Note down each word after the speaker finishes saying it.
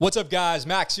What's up, guys?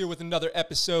 Max here with another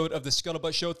episode of the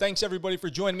Scuttlebutt Show. Thanks, everybody, for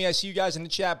joining me. I see you guys in the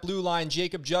chat. Blue Line,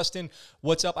 Jacob, Justin,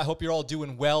 what's up? I hope you're all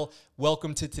doing well.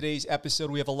 Welcome to today's episode.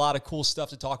 We have a lot of cool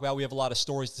stuff to talk about. We have a lot of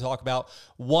stories to talk about.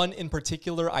 One in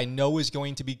particular I know is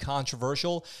going to be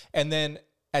controversial. And then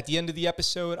at the end of the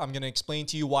episode, I'm going to explain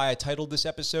to you why I titled this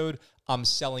episode, I'm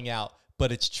Selling Out.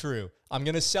 But it's true. I'm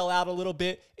going to sell out a little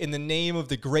bit in the name of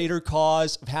the greater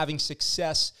cause of having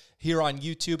success here on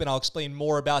YouTube, and I'll explain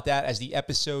more about that as the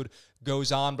episode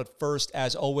goes on. But first,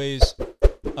 as always,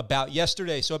 about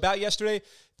yesterday. So about yesterday,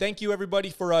 thank you, everybody,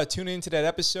 for tuning into that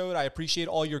episode. I appreciate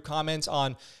all your comments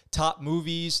on top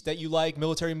movies that you like,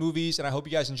 military movies, and I hope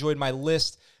you guys enjoyed my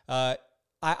list. I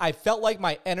felt like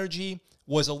my energy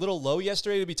was a little low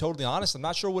yesterday, to be totally honest. I'm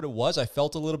not sure what it was. I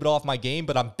felt a little bit off my game,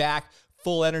 but I'm back.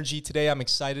 Full energy today. I'm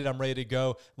excited. I'm ready to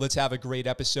go. Let's have a great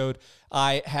episode.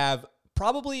 I have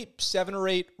probably 7 or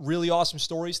 8 really awesome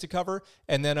stories to cover,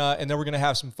 and then we're going to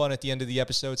have some fun at the end of the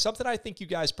episode. Something I think you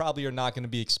guys probably are not going to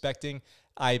be expecting.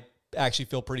 I actually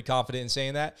feel pretty confident in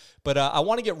saying that. But I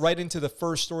want to get right into the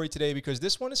first story today because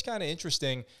this one is kind of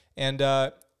interesting, and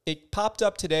it popped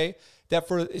up today that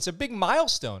it's a big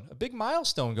milestone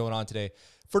going on today.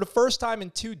 For the first time in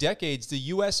 2 decades, the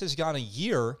U.S. has gone a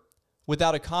year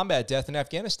without a combat death in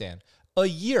Afghanistan. A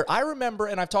year. I remember,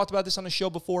 and I've talked about this on the show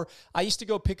before, I used to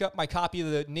go pick up my copy of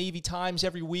the Navy Times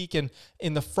every week, and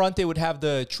in the front they would have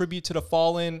the tribute to the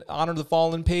fallen, honor the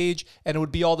fallen page, and it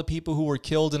would be all the people who were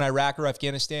killed in Iraq or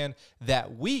Afghanistan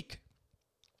that week.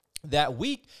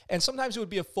 And sometimes it would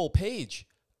be a full page.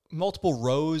 Multiple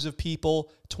rows of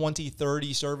people, 20,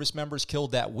 30 service members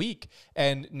killed that week.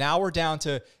 And now we're down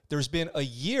to, there's been a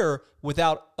year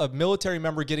without a military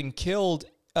member getting killed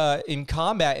in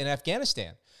combat in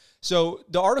Afghanistan. So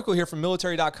the article here from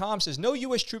military.com says no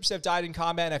U.S. troops have died in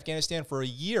combat in Afghanistan for a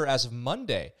year as of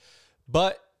Monday.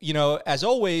 But, as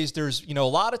always, there's, a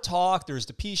lot of talk. There's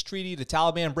the peace treaty, the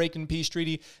Taliban breaking the peace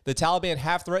treaty. The Taliban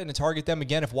have threatened to target them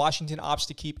again if Washington opts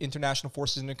to keep international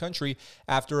forces in the country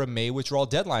after a May withdrawal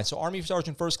deadline. So Army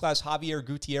Sergeant First Class Javier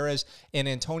Gutierrez and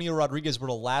Antonio Rodriguez were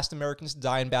the last Americans to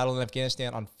die in battle in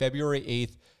Afghanistan on February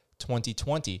 8th,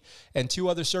 2020. And 2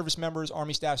 other service members,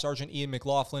 Army Staff Sergeant Ian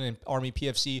McLaughlin and Army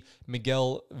PFC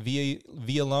Miguel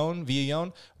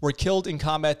Villallon, were killed in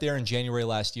combat there in January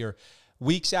last year.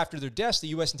 Weeks after their deaths, the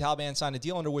U.S. and Taliban signed a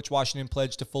deal under which Washington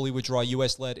pledged to fully withdraw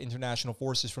U.S.-led international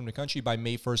forces from the country by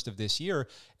May 1st of this year,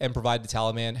 and provided the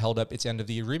Taliban held up its end of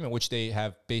the agreement, which they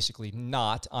have basically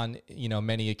not on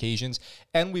many occasions.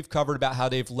 And we've covered about how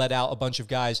they've let out a bunch of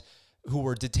guys who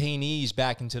were detainees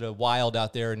back into the wild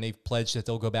out there, and they've pledged that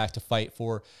they'll go back to fight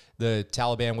for the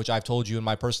Taliban, which I've told you in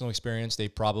my personal experience they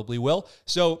probably will.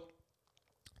 So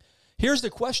here's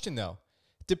the question, though.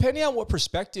 Depending on what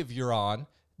perspective you're on,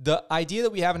 the idea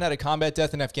that we haven't had a combat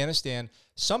death in Afghanistan,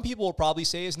 some people will probably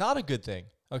say is not a good thing.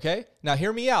 Okay? Now,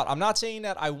 hear me out. I'm not saying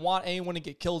that I want anyone to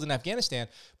get killed in Afghanistan,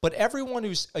 but everyone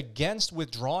who's against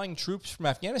withdrawing troops from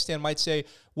Afghanistan might say,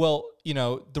 well,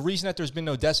 the reason that there's been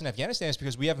no deaths in Afghanistan is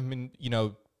because we haven't been,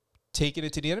 taking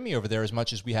it to the enemy over there as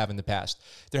much as we have in the past.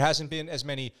 There hasn't been as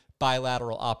many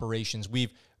bilateral operations.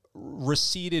 We've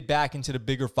receded back into the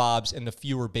bigger FOBs and the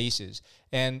fewer bases.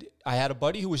 And I had a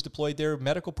buddy who was deployed there,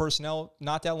 medical personnel,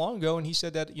 not that long ago, and he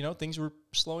said that, things were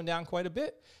slowing down quite a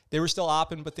bit. They were still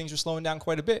opping, but things were slowing down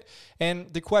quite a bit. And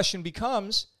the question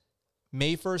becomes,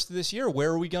 May 1st of this year,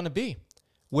 where are we going to be?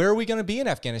 Where are we going to be in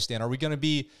Afghanistan? Are we going to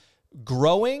be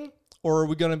growing, or are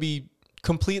we going to be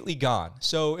completely gone?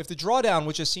 So if the drawdown,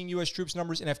 which has seen U.S. troops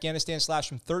numbers in Afghanistan slash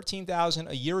from 13,000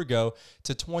 a year ago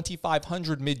to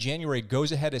 2,500 mid-January,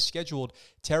 goes ahead as scheduled,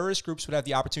 terrorist groups would have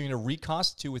the opportunity to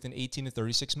reconstitute within 18 to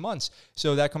 36 months.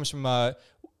 So that comes from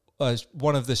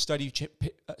one of the study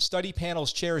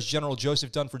panel's chairs, General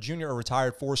Joseph Dunford Jr., a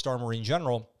retired 4-star Marine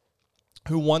general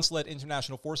who once led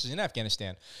international forces in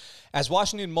Afghanistan. As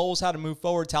Washington mulls how to move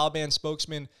forward, Taliban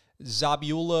spokesman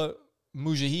Zabiullah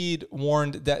Mujahid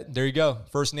warned that, there you go,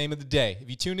 first name of the day. If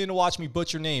you tuned in to watch me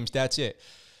butcher names, that's it.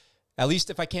 At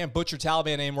least if I can't butcher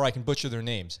Taliban anymore, I can butcher their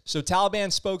names. So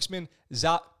Taliban spokesman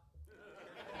Zabiullah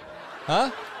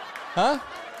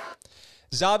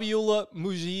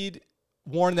Mujahid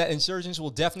warned that insurgents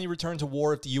will definitely return to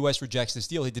war if the U.S. rejects this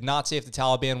deal. He did not say if the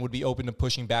Taliban would be open to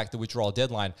pushing back the withdrawal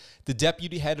deadline. The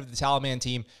deputy head of the Taliban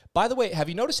team, by the way, have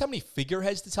you noticed how many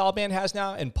figureheads the Taliban has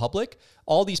now in public?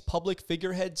 All these public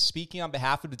figureheads speaking on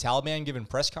behalf of the Taliban, giving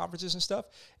press conferences and stuff.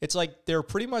 It's like they're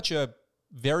pretty much a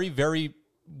very, very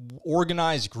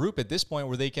organized group at this point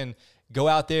where they can go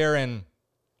out there and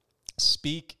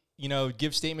speak,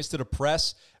 give statements to the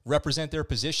press, represent their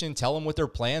position, tell them what their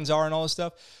plans are and all this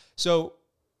stuff. So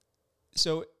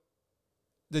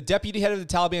the deputy head of the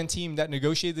Taliban team that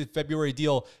negotiated the February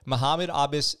deal, Mohammed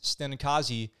Abbas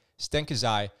Stanky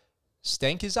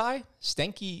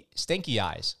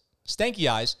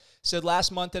Eyes, said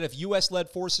last month that if U.S.-led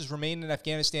forces remain in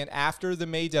Afghanistan after the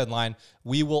May deadline,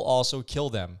 we will also kill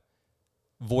them.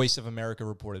 Voice of America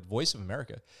reported. Voice of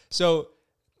America. So,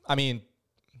 I mean,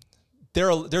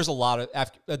 there's a lot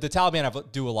of the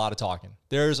Taliban do a lot of talking.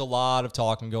 There's a lot of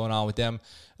talking going on with them.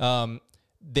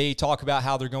 They talk about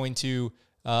how they're going to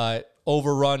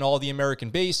overrun all the American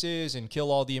bases and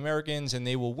kill all the Americans, and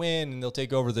they will win, and they'll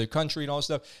take over the country and all this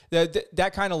stuff.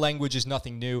 That kind of language is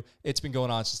nothing new. It's been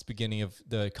going on since the beginning of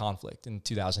the conflict in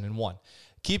 2001.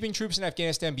 Keeping troops in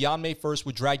Afghanistan beyond May 1st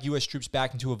would drag U.S. troops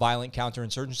back into a violent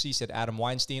counterinsurgency, said Adam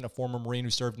Weinstein, a former Marine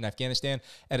who served in Afghanistan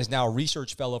and is now a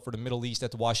research fellow for the Middle East at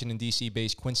the Washington,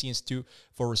 D.C.-based Quincy Institute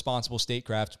for Responsible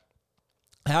Statecraft.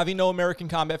 Having no American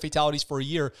combat fatalities for a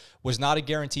year was not a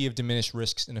guarantee of diminished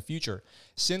risks in the future.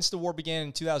 Since the war began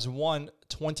in 2001,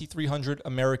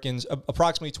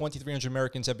 approximately 2,300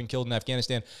 Americans have been killed in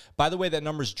Afghanistan. By the way, that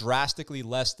number is drastically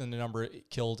less than the number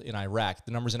killed in Iraq.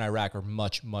 The numbers in Iraq are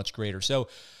much, much greater. So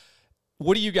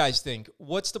what do you guys think?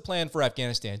 What's the plan for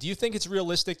Afghanistan? Do you think it's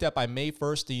realistic that by May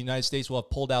 1st, the United States will have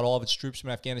pulled out all of its troops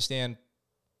from Afghanistan?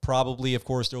 Probably, of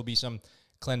course, there will be some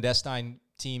clandestine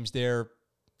teams there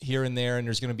here and there, and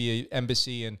there's going to be an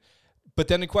embassy. But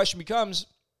then the question becomes,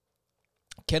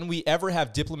 can we ever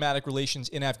have diplomatic relations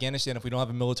in Afghanistan if we don't have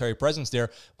a military presence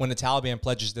there when the Taliban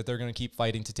pledges that they're going to keep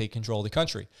fighting to take control of the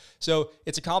country? So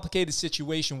it's a complicated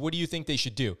situation. What do you think they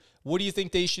should do? What do you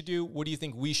think they should do? What do you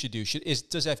think we should do?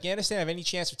 Does Afghanistan have any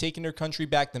chance of taking their country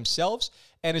back themselves?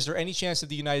 And is there any chance of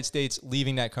the United States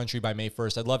leaving that country by May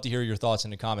 1st? I'd love to hear your thoughts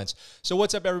in the comments. So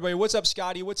what's up, everybody? What's up,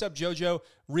 Scotty? What's up, JoJo?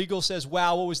 Regal says,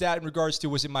 wow, what was that in regards to?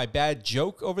 Was it my bad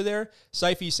joke over there?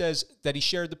 Syfy says that he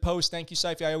shared the post. Thank you,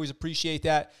 Syfy. I always appreciate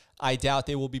that. I doubt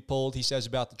they will be pulled. He says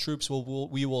about the troops,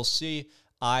 we will see.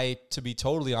 To be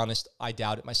totally honest, I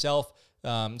doubt it myself.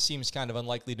 Seems kind of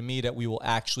unlikely to me that we will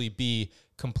actually be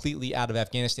completely out of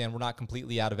Afghanistan. We're not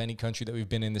completely out of any country that we've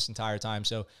been in this entire time,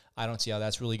 so I don't see how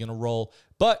that's really going to roll.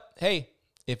 But, hey,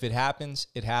 if it happens,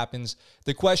 it happens.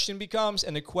 The question becomes,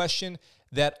 and the question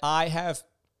that I have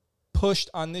pushed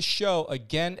on this show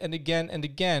again and again and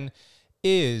again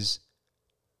is,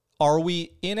 are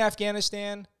we in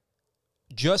Afghanistan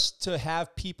just to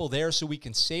have people there so we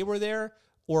can say we're there,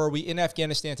 or are we in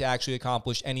Afghanistan to actually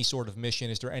accomplish any sort of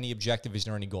mission? Is there any objective? Is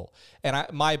there any goal? And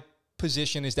my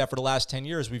position is that for the last 10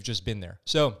 years, we've just been there.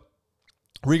 So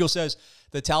Regal says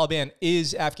the Taliban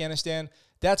is Afghanistan.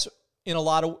 That's in a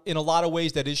lot of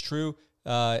ways that is true.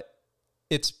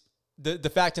 It's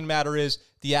the fact of the matter is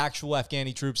the actual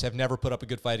Afghani troops have never put up a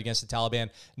good fight against the Taliban.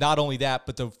 Not only that,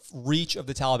 but the reach of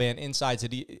the Taliban inside to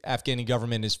the Afghani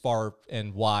government is far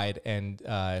and wide, and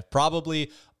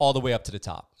probably all the way up to the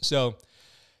top. So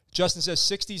Justin says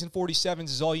 60s and 47s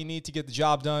is all you need to get the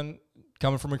job done.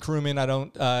 Coming from a crewman,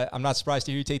 I'm not surprised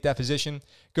to hear you take that position.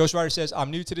 Ghost Rider says, I'm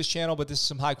new to this channel, but this is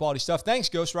some high-quality stuff. Thanks,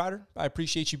 Ghost Rider. I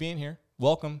appreciate you being here.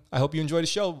 Welcome. I hope you enjoy the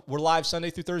show. We're live Sunday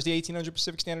through Thursday, 1800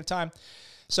 Pacific Standard Time.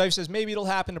 Syfe says, maybe it'll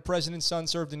happen. The president's son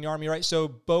served in the Army, right? So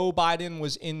Beau Biden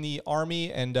was in the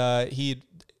Army, and he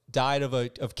died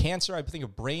of cancer, I think a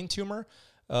brain tumor,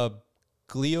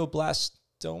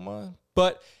 glioblastoma.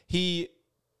 But he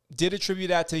did attribute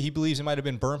that to, he believes it might have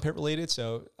been burn pit related.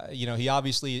 So, he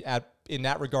obviously, in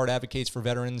that regard, advocates for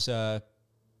veterans'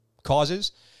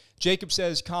 causes. Jacob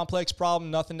says, complex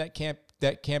problem, nothing that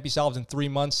can't be solved in 3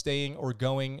 months, staying or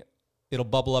going. It'll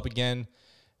bubble up again.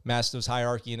 Maslow's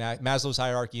hierarchy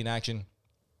in action.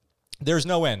 There's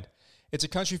no end. It's a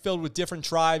country filled with different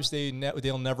tribes.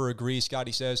 They'll never agree,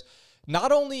 Scotty says.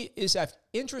 Not only is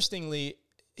interestingly,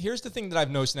 here's the thing that I've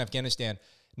noticed in Afghanistan.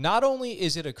 Not only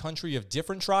is it a country of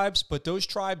different tribes, but those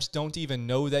tribes don't even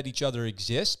know that each other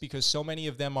exists, because so many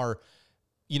of them are,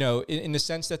 in the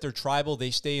sense that they're tribal, they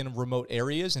stay in remote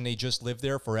areas and they just live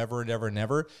there forever and ever and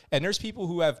ever. And there's people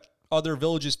who have other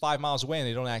villages 5 miles away and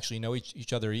they don't actually know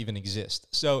each other even exist.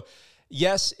 So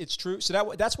yes, it's true.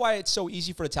 So that's why it's so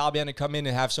easy for the Taliban to come in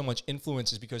and have so much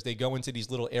influence, is because they go into these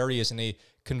little areas and they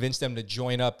convince them to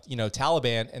join up,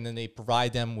 Taliban, and then they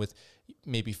provide them with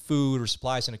maybe food or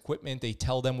supplies and equipment. They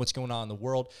tell them what's going on in the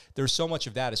world. There's so much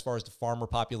of that as far as the farmer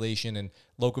population and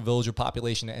local villager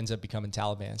population that ends up becoming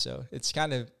Taliban. So it's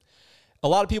kind of, a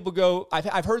lot of people go,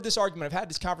 I've heard this argument. I've had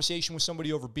this conversation with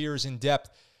somebody over beers in depth.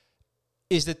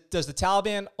 Does the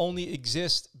Taliban only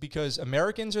exist because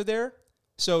Americans are there?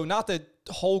 So not the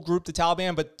whole group, the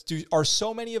Taliban, but are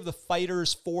so many of the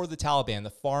fighters for the Taliban, the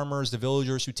farmers, the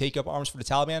villagers who take up arms for the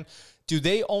Taliban, do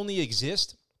they only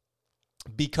exist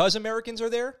because Americans are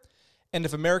there? and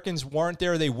if Americans weren't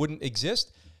there, they wouldn't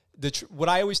exist. What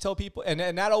I always tell people, and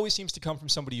that always seems to come from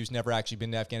somebody who's never actually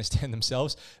been to Afghanistan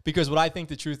themselves, because what I think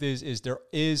the truth is there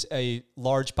is a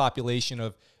large population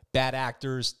of bad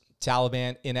actors,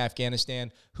 Taliban in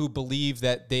Afghanistan, who believe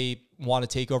that they want to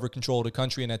take over control of the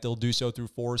country and that they'll do so through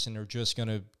force, and they're just going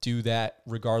to do that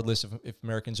regardless of if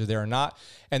Americans are there or not.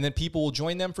 And then people will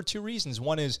join them for two reasons.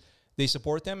 One is they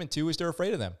support them, and two is they're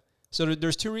afraid of them. So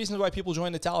there's two reasons why people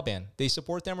join the Taliban. They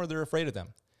support them or they're afraid of them.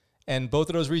 And both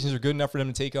of those reasons are good enough for them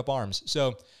to take up arms.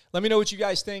 So let me know what you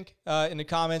guys think in the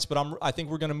comments, but I think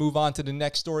we're going to move on to the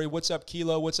next story. What's up,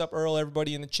 Kilo? What's up, Earl?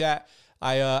 Everybody in the chat.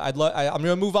 I'm going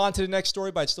to move on to the next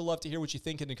story, but I'd still love to hear what you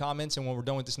think in the comments. And when we're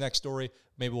done with this next story,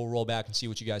 maybe we'll roll back and see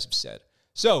what you guys have said.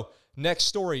 So next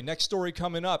story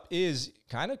coming up is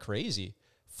kind of crazy.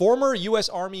 Former U.S.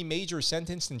 Army major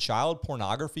sentenced in child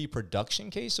pornography production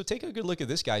case. So take a good look at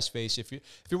this guy's face. If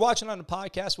you're watching on the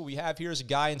podcast, what we have here is a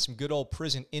guy in some good old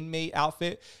prison inmate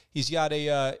outfit. He's got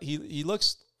a he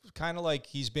looks kind of like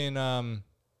he's been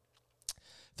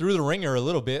through the ringer a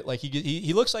little bit. Like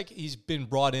he looks like he's been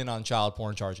brought in on child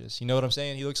porn charges. You know what I'm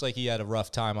saying? He looks like he had a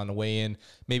rough time on the way in.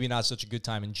 Maybe not such a good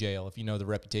time in jail. If you know the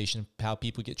reputation, how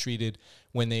people get treated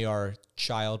when they are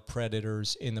child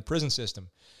predators in the prison system.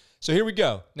 So here we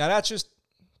go. Now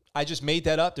I just made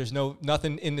that up. There's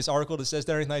nothing in this article that says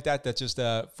that or anything like that. That's just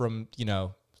from,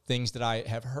 things that I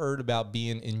have heard about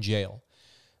being in jail.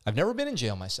 I've never been in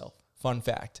jail myself. Fun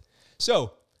fact.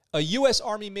 So a U.S.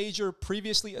 Army major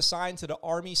previously assigned to the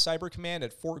Army Cyber Command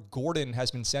at Fort Gordon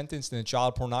has been sentenced in a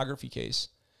child pornography case.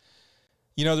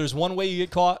 There's one way you get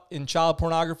caught in child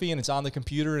pornography, and it's on the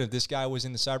computer. And if this guy was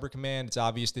in the Cyber Command, it's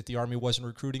obvious that the Army wasn't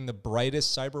recruiting the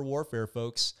brightest cyber warfare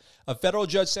folks. A federal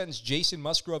judge sentenced Jason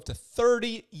Musgrove to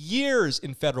 30 years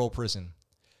in federal prison.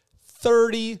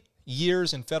 30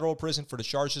 years in federal prison for the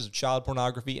charges of child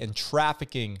pornography and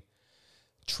trafficking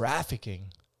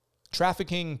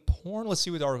porn. Let's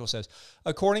see what the article says.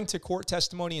 According to court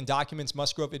testimony and documents,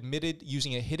 Musgrove admitted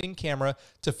using a hidden camera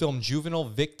to film juvenile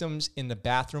victims in the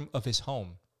bathroom of his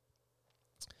home.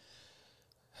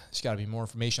 There's got to be more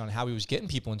information on how he was getting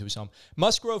people into his home.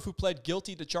 Musgrove, who pled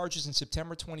guilty to charges in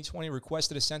September 2020,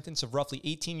 requested a sentence of roughly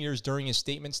 18 years during his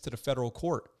statements to the federal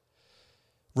court.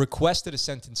 Requested a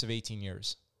sentence of 18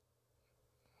 years.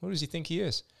 Who does he think he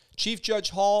is? Chief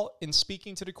Judge Hall, in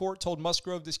speaking to the court, told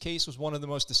Musgrove this case was one of the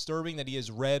most disturbing that he has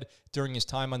read during his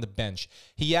time on the bench.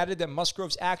 He added that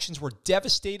Musgrove's actions were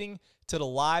devastating to the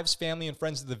lives, family, and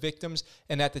friends of the victims,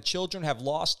 and that the children have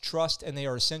lost trust and they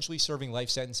are essentially serving life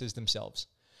sentences themselves.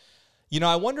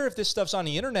 I wonder if this stuff's on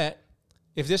the internet.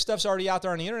 If this stuff's already out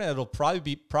there on the internet, it'll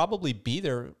probably be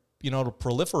there, it'll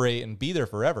proliferate and be there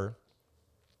forever.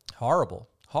 Horrible.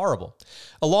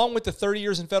 Along with the 30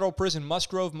 years in federal prison,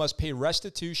 Musgrove must pay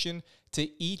restitution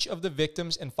to each of the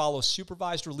victims and follow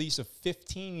supervised release of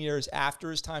 15 years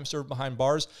after his time served behind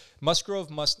bars. Musgrove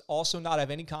must also not have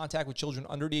any contact with children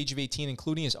under the age of 18,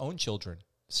 including his own children.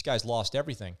 This guy's lost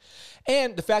everything.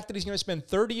 And the fact that he's going to spend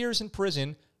 30 years in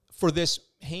prison for this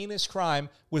heinous crime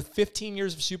with 15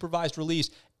 years of supervised release,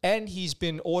 and he's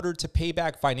been ordered to pay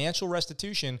back financial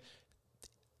restitution.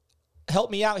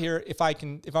 Help me out here if I'm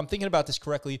thinking about this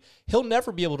correctly. He'll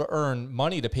never be able to earn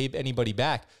money to pay anybody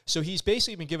back. So he's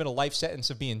basically been given a life sentence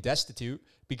of being destitute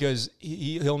because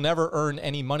he'll never earn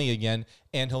any money again,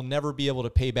 and he'll never be able to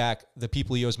pay back the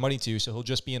people he owes money to. So he'll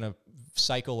just be in a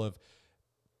cycle of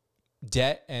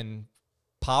debt and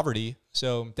poverty.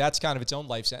 So that's kind of its own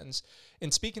life sentence.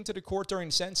 In speaking to the court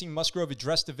during sentencing, Musgrove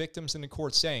addressed the victims in the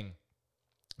court saying,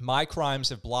 "My crimes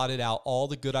have blotted out all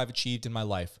the good I've achieved in my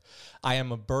life. I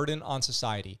am a burden on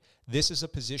society. This is a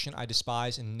position I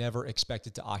despise and never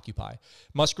expected to occupy."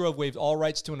 Musgrove waived all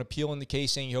rights to an appeal in the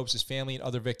case, saying he hopes his family and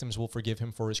other victims will forgive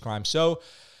him for his crime. So,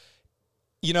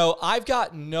 I've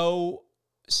got no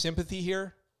sympathy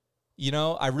here.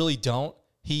 I really don't.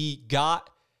 He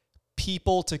got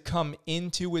people to come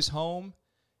into his home.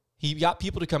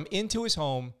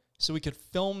 So he could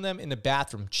film them in the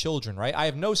bathroom, children, right? I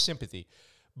have no sympathy.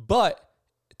 But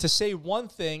to say one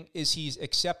thing is he's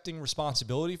accepting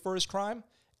responsibility for his crime,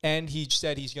 and he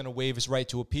said he's going to waive his right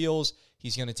to appeals,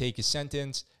 he's going to take his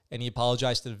sentence, and he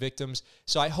apologized to the victims.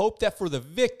 So I hope that for the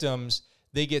victims,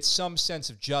 they get some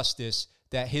sense of justice,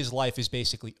 that his life is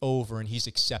basically over, and he's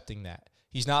accepting that.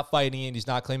 He's not fighting it. He's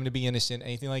not claiming to be innocent,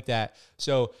 anything like that.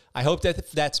 So I hope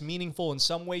that that's meaningful in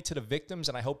some way to the victims,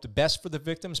 and I hope the best for the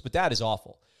victims, but that is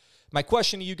awful. My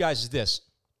question to you guys is this.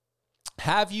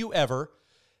 Have you ever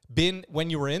been, when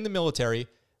you were in the military,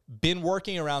 been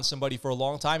working around somebody for a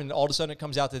long time, and all of a sudden it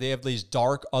comes out that they have this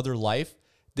dark other life,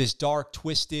 this dark,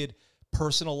 twisted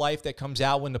personal life that comes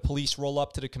out when the police roll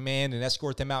up to the command and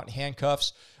escort them out in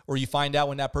handcuffs, or you find out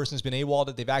when that person's been AWOL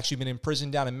that they've actually been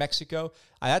imprisoned down in Mexico.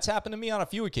 That's happened to me on a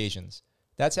few occasions.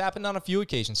 That's happened on a few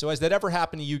occasions. So has that ever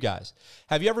happened to you guys?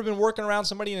 Have you ever been working around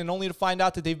somebody and only to find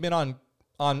out that they've been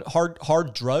on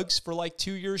hard drugs for like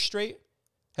 2 years straight?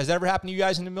 Has that ever happened to you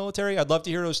guys in the military? I'd love to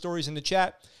hear those stories in the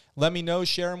chat. Let me know.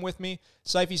 Share them with me.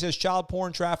 Syfy says child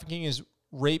porn trafficking is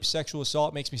rape, sexual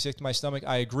assault. Makes me sick to my stomach.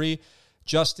 I agree.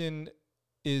 Justin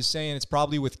is saying it's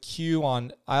probably with Q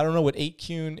on, I don't know what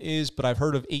 8Q is, but I've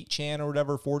heard of 8chan or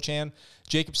whatever, 4chan.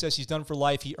 Jacob says he's done for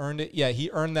life. He earned it. Yeah,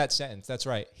 he earned that sentence. That's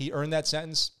right. He earned that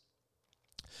sentence.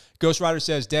 Ghost Rider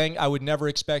says, dang, I would never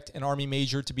expect an Army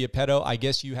major to be a pedo. I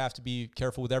guess you have to be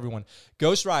careful with everyone.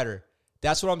 Ghost Rider,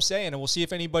 that's what I'm saying. And we'll see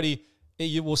if anybody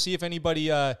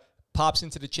pops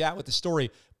into the chat with the story.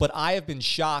 But I have been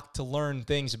shocked to learn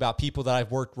things about people that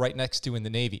I've worked right next to in the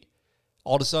Navy.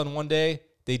 All of a sudden, one day,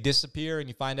 they disappear, and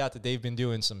you find out that they've been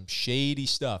doing some shady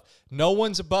stuff. No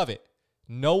one's above it.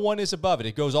 No one is above it.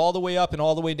 It goes all the way up and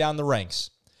all the way down the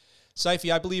ranks.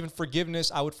 Syfy, I believe in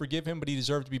forgiveness. I would forgive him, but he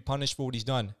deserved to be punished for what he's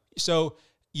done. So,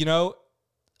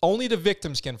 only the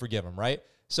victims can forgive him, right?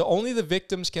 So only the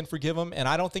victims can forgive him, and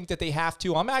I don't think that they have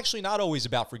to. I'm actually not always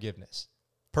about forgiveness,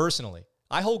 personally.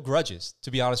 I hold grudges,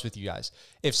 to be honest with you guys.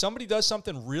 If somebody does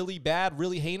something really bad,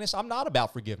 really heinous, I'm not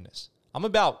about forgiveness. I'm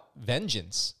about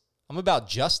vengeance. I'm about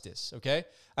justice, okay?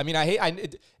 I mean,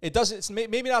 it's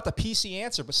maybe not the PC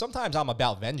answer, but sometimes I'm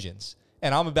about vengeance,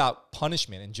 and I'm about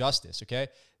punishment and justice, okay?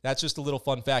 That's just a little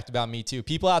fun fact about me, too.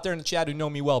 People out there in the chat who know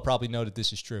me well probably know that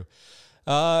this is true.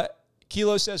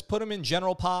 Kilo says, put him in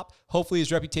general pop. Hopefully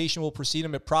his reputation will precede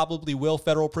him. It probably will.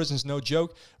 Federal prison's no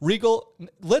joke. Regal,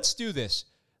 let's do this.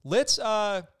 Let's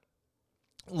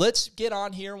get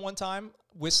on here one time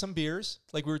with some beers,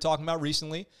 like we were talking about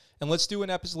recently, and let's do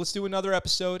another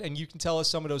episode, and you can tell us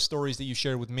some of those stories that you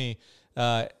shared with me.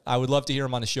 I would love to hear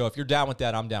them on the show. If you're down with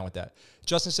that, I'm down with that.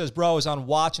 Justin says, bro, I was on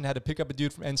watch and had to pick up a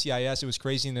dude from NCIS. It was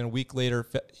crazy, and then a week later,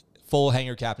 full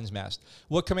hangar captain's mast.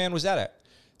 What command was that at?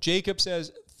 Jacob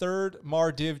says, 3rd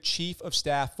Mardiv Chief of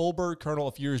Staff, full bird colonel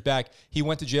a few years back. He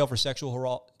went to jail for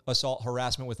sexual assault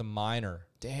harassment with a minor.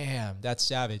 Damn, that's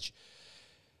savage.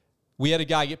 We had a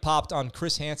guy get popped on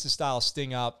Chris Hansen-style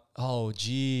sting up. Oh,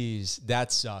 geez,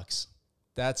 that sucks.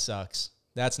 That sucks.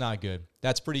 That's not good.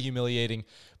 That's pretty humiliating.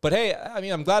 But, hey, I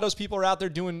mean, I'm glad those people are out there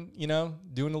doing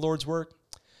the Lord's work.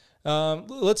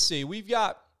 Let's see. We've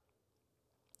got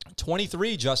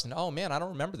 23, Justin. Oh, man, I don't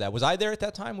remember that. Was I there at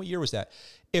that time? What year was that?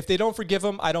 If they don't forgive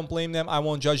them, I don't blame them. I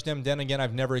won't judge them. Then again,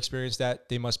 I've never experienced that.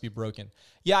 They must be broken.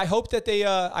 Yeah, I hope that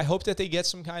they get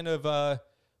some kind of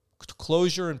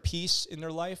closure and peace in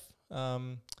their life.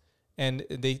 And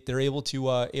they're able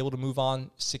to move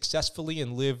on successfully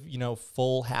and live,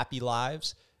 full, happy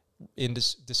lives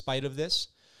despite of this.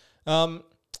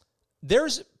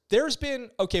 There's been,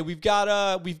 okay, we've got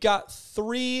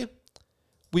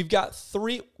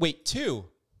two,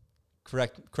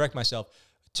 correct myself.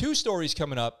 2 stories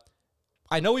coming up.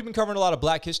 I know we've been covering a lot of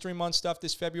Black History Month stuff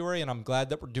this February, and I'm glad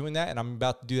that we're doing that, and I'm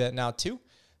about to do that now too.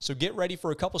 So get ready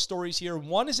for a couple stories here.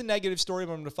 One is a negative story,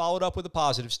 but I'm going to follow it up with a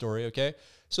positive story, okay?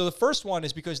 So the first one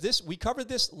is because we covered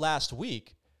this last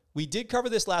week. We did cover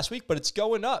this last week, but it's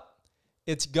going up.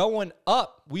 It's going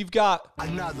up. We've got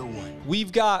another one.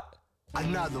 We've got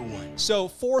another one. So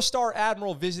 4-star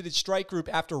admiral visited strike group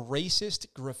after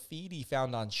racist graffiti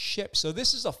found on ship. So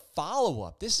this is a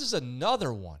follow-up. This is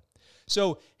another one.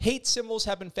 So hate symbols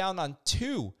have been found on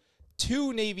two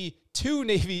Navy,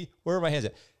 where are my hands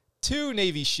at? 2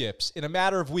 Navy ships in a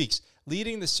matter of weeks,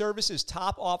 leading the service's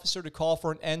top officer to call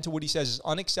for an end to what he says is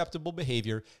unacceptable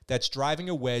behavior that's driving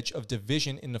a wedge of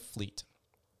division in the fleet.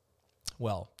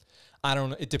 Well, I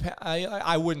don't know. It depends.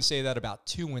 I wouldn't say that about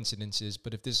 2 incidences,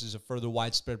 but if this is a further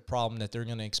widespread problem that they're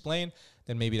going to explain,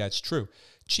 then maybe that's true.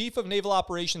 Chief of Naval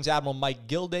Operations Admiral Mike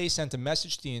Gilday sent a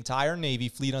message to the entire Navy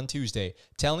fleet on Tuesday,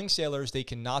 telling sailors they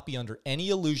cannot be under any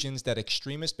illusions that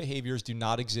extremist behaviors do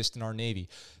not exist in our Navy.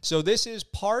 So this is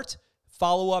part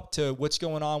follow-up to what's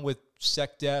going on with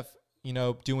SecDef,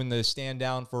 doing the stand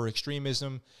down for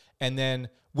extremism, and then,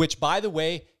 which, by the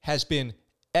way, has been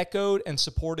echoed and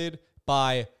supported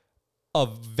by a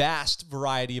vast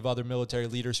variety of other military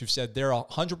leaders who've said they're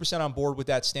 100% on board with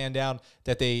that stand down,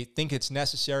 that they think it's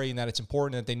necessary and that it's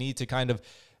important, that they need to kind of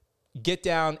get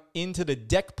down into the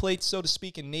deck plate, so to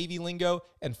speak, in Navy lingo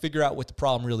and figure out what the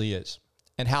problem really is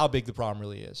and how big the problem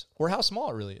really is or how small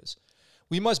it really is.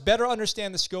 We must better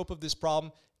understand the scope of this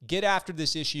problem, get after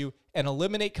this issue, and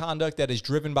eliminate conduct that is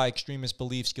driven by extremist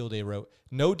beliefs, Gilday wrote.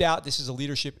 No doubt this is a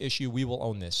leadership issue. We will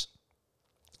own this.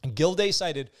 And Gilday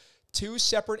cited 2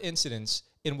 separate incidents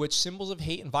in which symbols of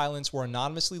hate and violence were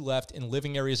anonymously left in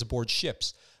living areas aboard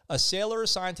ships. A sailor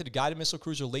assigned to the guided missile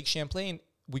cruiser Lake Champlain,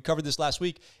 we covered this last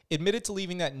week, admitted to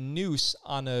leaving that noose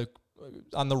on the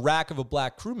rack of a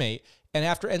black crewmate. And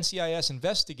after NCIS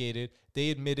investigated, they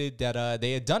admitted that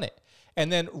they had done it. And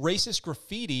then racist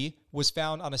graffiti was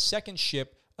found on a second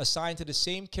ship assigned to the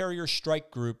same carrier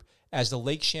strike group as the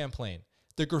Lake Champlain.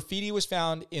 The graffiti was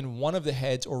found in one of the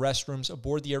heads or restrooms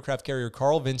aboard the aircraft carrier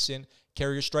Carl Vinson,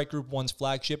 Carrier Strike Group 1's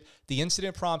flagship. The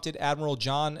incident prompted Admiral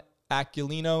John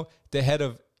Aquilino, the head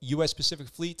of U.S. Pacific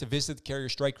Fleet, to visit the Carrier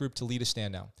Strike Group to lead a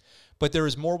stand-down. But there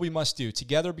is more we must do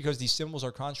together because these symbols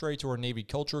are contrary to our Navy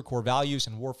culture, core values,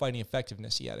 and warfighting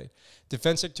effectiveness, he added.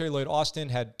 Defense Secretary Lloyd Austin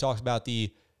had talked about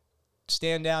the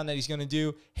stand down that he's going to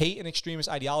do. Hate and extremist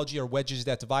ideology are wedges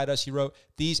that divide us, he wrote.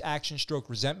 These actions stroke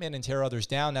resentment and tear others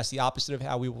down. That's the opposite of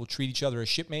how we will treat each other as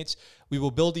shipmates. We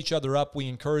will build each other up, we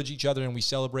encourage each other, and we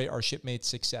celebrate our shipmates'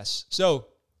 success. So,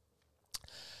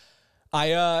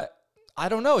 I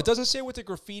don't know. It doesn't say what the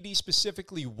graffiti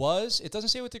specifically was.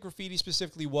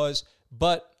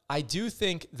 But I do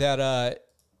think that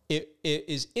it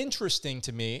is interesting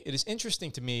to me. It is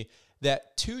interesting to me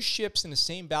that two ships in the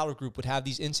same battle group would have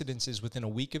these incidences within a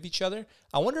week of each other.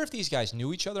 I wonder if these guys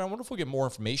knew each other. I wonder if we'll get more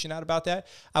information out about that.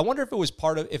 I wonder if it was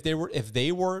part of, if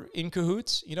they were in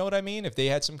cahoots, you know what I mean? If they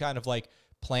had some kind of like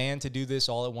plan to do this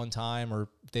all at one time, or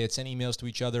if they had sent emails to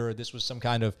each other, or this was some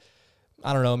kind of,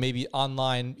 I don't know, maybe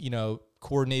online,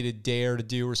 coordinated dare to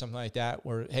do or something like that,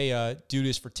 where, hey, do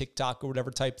this for TikTok or whatever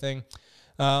type thing.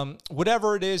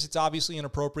 Whatever it is, it's obviously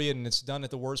inappropriate and it's done at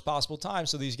the worst possible time.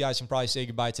 So these guys can probably say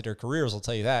goodbye to their careers. I'll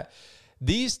tell you that.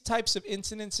 These types of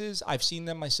incidences, I've seen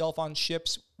them myself on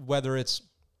ships, whether it's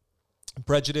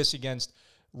prejudice against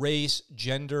race,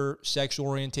 gender, sexual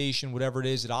orientation, whatever it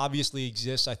is, it obviously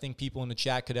exists. I think people in the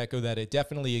chat could echo that it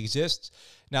definitely exists.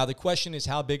 Now, the question is,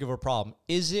 how big of a problem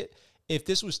is it? If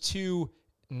this was two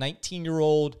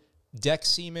 19-year-old deck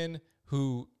seamen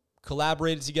who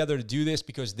collaborated together to do this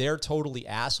because they're totally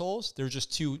assholes, they're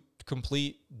just two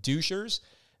complete douchers,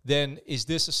 then is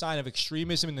this a sign of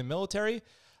extremism in the military?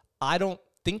 I don't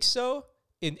think so,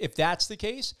 if that's the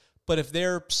case. But if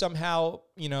they're somehow,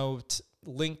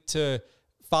 linked to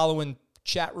following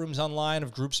chat rooms online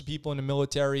of groups of people in the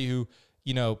military who,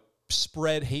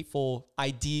 spread hateful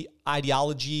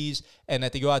ideologies, and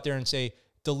that they go out there and say,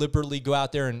 deliberately go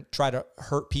out there and try to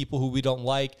hurt people who we don't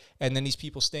like, and then these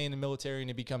people stay in the military and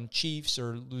they become chiefs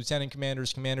or lieutenant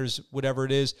commanders, whatever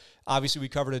it is. Obviously, we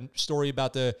covered a story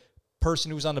about the person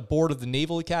who was on the board of the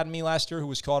Naval Academy last year who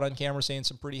was caught on camera saying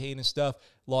some pretty heinous stuff,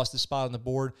 lost his spot on the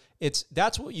board.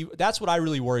 That's what I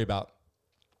really worry about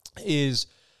is,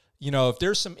 if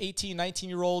there's some 18,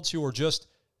 19-year-olds who are just,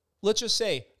 let's just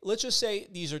say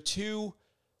these are two,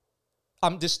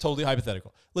 this is totally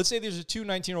hypothetical. Let's say there's 2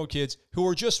 19-year-old kids who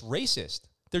are just racist.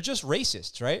 They're just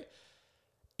racists, right?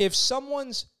 If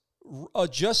someone's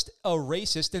just a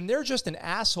racist, then they're just an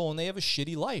asshole and they have a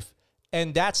shitty life.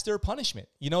 And that's their punishment.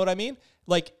 You know what I mean?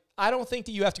 Like, I don't think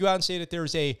that you have to go out and say that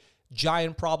there's a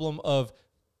giant problem of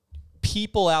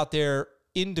people out there,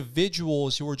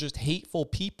 individuals who are just hateful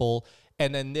people,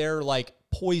 and then they're like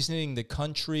poisoning the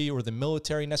country or the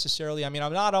military necessarily. I mean,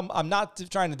 I'm not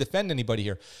trying to defend anybody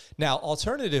here. Now,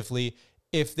 alternatively,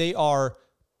 if they are,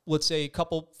 let's say, a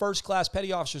couple first-class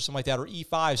petty officers, something like that, or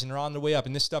E5s, and they're on their way up,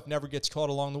 and this stuff never gets caught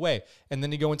along the way, and then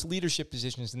they go into leadership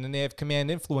positions, and then they have command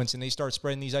influence, and they start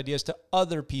spreading these ideas to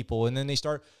other people, and then they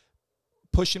start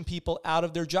pushing people out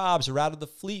of their jobs or out of the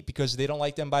fleet because they don't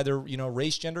like them by their,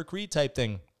 race, gender, creed type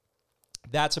thing.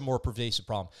 That's a more pervasive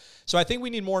problem. So I think we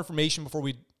need more information before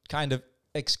we kind of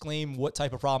exclaim what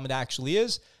type of problem it actually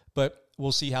is, but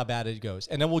we'll see how bad it goes.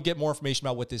 And then we'll get more information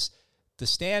about what the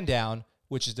stand down,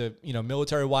 which is the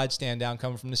military-wide stand down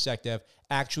coming from the SecDef,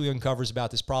 actually uncovers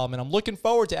about this problem. And I'm looking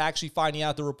forward to actually finding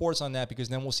out the reports on that, because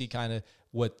then we'll see kind of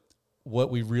what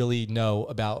we really know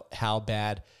about how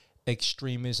bad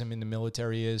extremism in the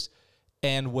military is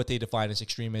and what they define as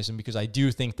extremism, because I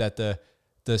do think that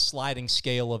the sliding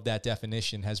scale of that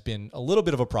definition has been a little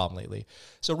bit of a problem lately.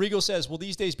 So Regal says, well,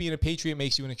 these days being a patriot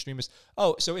makes you an extremist.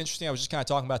 Oh, so interesting. I was just kind of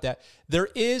talking about that. There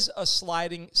is a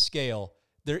sliding scale.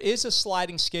 There is a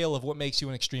sliding scale of what makes you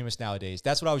an extremist nowadays.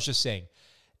 That's what I was just saying.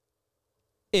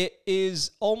 It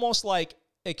is almost like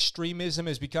extremism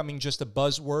is becoming just a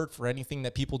buzzword for anything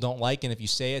that people don't like. And if you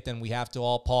say it, then we have to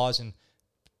all pause and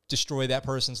destroy that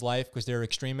person's life because they're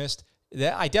extremist.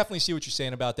 I definitely see what you're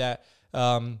saying about that.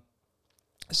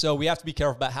 So we have to be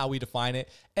careful about how we define it.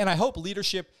 And I hope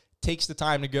leadership takes the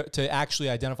time to actually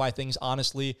identify things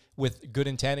honestly with good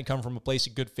intent and come from a place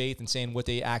of good faith and saying what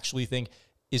they actually think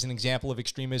is an example of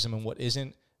extremism and what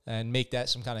isn't. and make that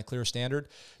some kind of clear standard.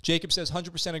 Jacob says,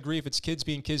 100% agree. If it's kids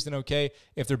being kids, then okay.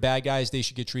 If they're bad guys, they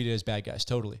should get treated as bad guys.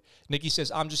 Totally. Nikki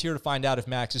says, I'm just here to find out if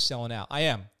Max is selling out. I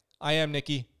am,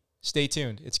 Nikki. Stay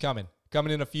tuned. It's coming.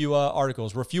 Coming in a few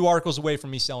articles. We're a few articles away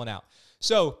from me selling out.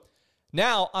 So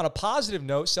now, on a positive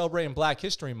note, celebrating Black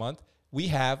History Month, we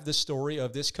have the story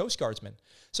of this Coast Guardsman.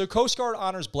 So Coast Guard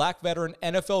honors Black veteran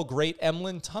NFL great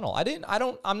Emlyn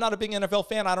Tunnell. I'm not a big NFL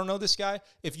fan. I don't know this guy.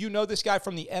 If you know this guy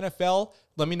from the NFL,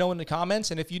 let me know in the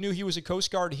comments. And if you knew he was a Coast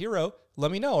Guard hero,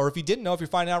 let me know. Or if you didn't know, if you're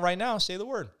finding out right now, say the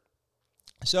word.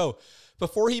 So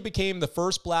before he became the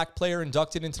first black player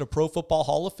inducted into the Pro Football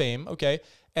Hall of Fame,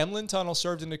 Emlyn Tunnell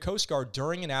served in the Coast Guard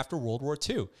during and after World War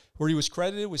II, where he was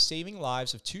credited with saving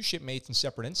lives of 2 shipmates in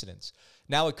separate incidents.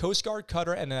 Now, a Coast Guard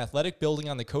cutter and an athletic building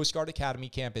on the Coast Guard Academy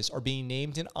campus are being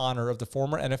named in honor of the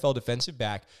former NFL defensive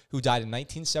back who died in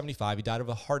 1975. He died of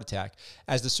a heart attack,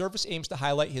 as the service aims to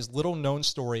highlight his little-known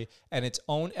story and its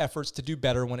own efforts to do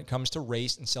better when it comes to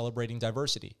race and celebrating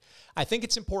diversity. I think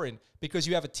it's important because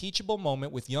you have a teachable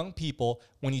moment with young people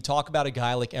when you talk about a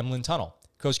guy like Emlyn Tunnell.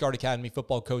 Coast Guard Academy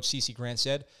football coach CeCe Grant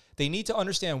said, they need to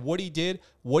understand what he did,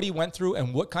 what he went through,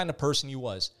 and what kind of person he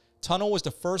was. Tunnell was the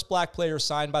first black player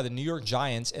signed by the New York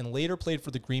Giants and later played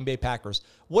for the Green Bay Packers.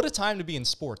 What a time to be in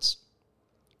sports.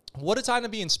 What a time to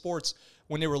be in sports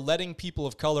when they were letting people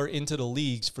of color into the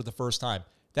leagues for the first time.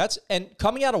 And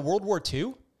coming out of World War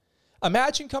II,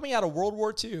 imagine coming out of World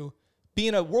War II,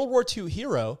 being a World War II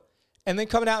hero, and then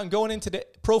coming out and going into the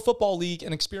Pro Football League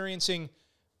and experiencing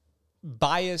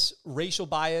bias, racial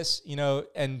bias,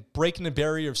 and breaking the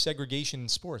barrier of segregation in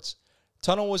sports.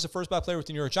 Tunnell was the first black player with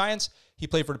the New York Giants. He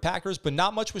played for the Packers, but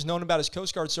not much was known about his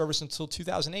Coast Guard service until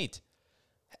 2008.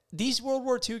 These World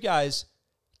War II guys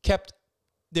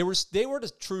they were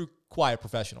the true quiet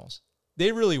professionals.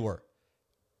 They really were.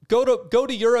 Go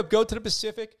to Europe, go to the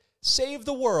Pacific, save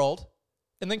the world,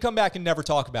 and then come back and never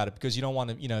talk about it because you don't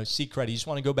want to, seek credit. You just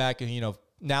want to go back and,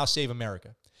 now save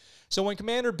America. So when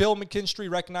Commander Bill McKinstry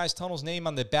recognized Tunnell's name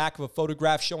on the back of a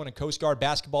photograph showing a Coast Guard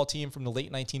basketball team from the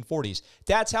late 1940s,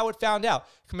 that's how it found out.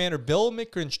 Commander Bill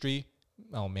McKinstry,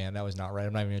 oh man, that was not right.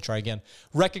 I'm not even going to try again.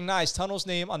 Recognized Tunnell's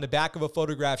name on the back of a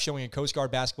photograph showing a Coast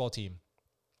Guard basketball team.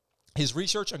 His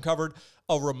research uncovered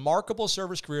a remarkable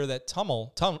service career that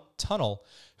Tunnell,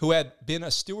 who had been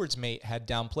a steward's mate, had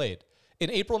downplayed. In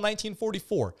April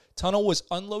 1944, Tunnell was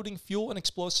unloading fuel and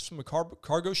explosives from a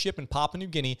cargo ship in Papua New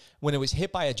Guinea when it was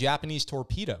hit by a Japanese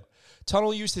torpedo.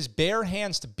 Tunnell used his bare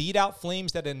hands to beat out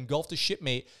flames that had engulfed a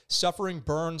shipmate, suffering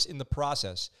burns in the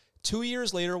process. 2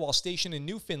 years later, while stationed in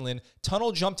Newfoundland,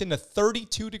 Tunnell jumped into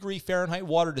 32-degree Fahrenheit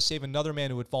water to save another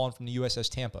man who had fallen from the USS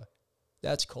Tampa.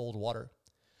 That's cold water.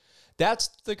 That's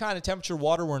the kind of temperature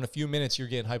water where in a few minutes you're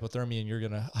getting hypothermia and you're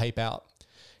going to hype out.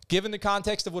 Given the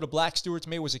context of what a black steward's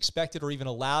mate was expected or even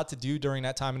allowed to do during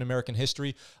that time in American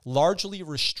history, largely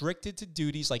restricted to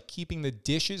duties like keeping the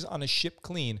dishes on a ship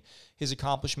clean, his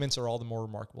accomplishments are all the more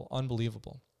remarkable.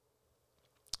 Unbelievable.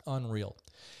 Unreal.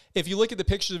 If you look at the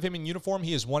pictures of him in uniform,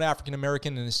 he is one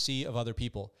African-American in a sea of other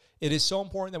people. It is so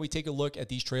important that we take a look at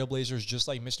these trailblazers just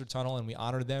like Mr. Tunnell, and we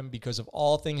honor them because of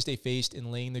all things they faced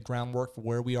in laying the groundwork for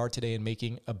where we are today and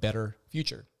making a better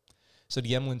future. So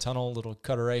the Emlyn Tunnell little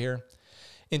cutter right here.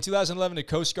 In 2011, the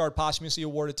Coast Guard posthumously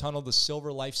awarded Tunnell the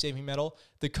Silver Life-Saving Medal.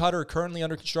 The cutter, currently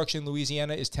under construction in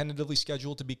Louisiana, is tentatively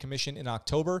scheduled to be commissioned in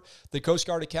October. The Coast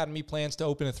Guard Academy plans to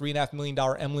open a $3.5 million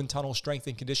Emlyn Tunnell Strength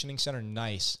and Conditioning Center.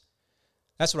 Nice.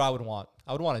 That's what I would want.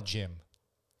 I would want a gym.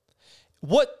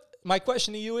 My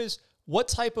question to you is, what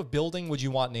type of building would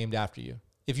you want named after you?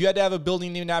 If you had to have a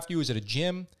building named after you, is it a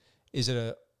gym? Is it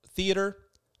a theater?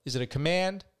 Is it a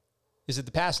command? Is it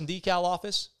the pass and decal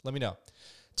office? Let me know.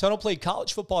 Tunnell played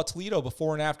college football at Toledo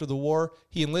before and after the war.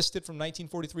 He enlisted from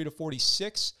 1943 to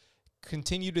 46,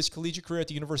 continued his collegiate career at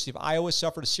the University of Iowa,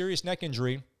 suffered a serious neck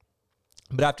injury,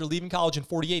 but after leaving college in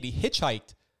 48, he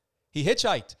hitchhiked. He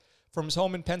hitchhiked from his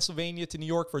home in Pennsylvania to New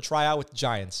York for a tryout with the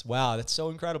Giants. Wow, that's so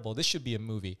incredible. This should be a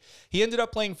movie. He ended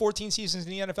up playing 14 seasons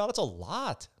in the NFL. That's a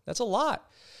lot. That's a lot.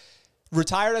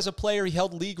 Retired as a player, he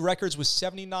held league records with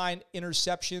 79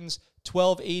 interceptions,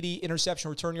 1,280 interception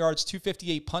return yards,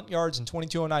 258 punt yards, and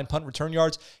 2,209 punt return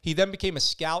yards. He then became a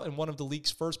scout and one of the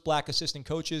league's first black assistant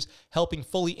coaches, helping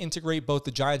fully integrate both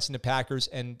the Giants and the Packers,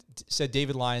 and said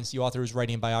David Lyons, the author who's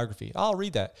writing a biography. I'll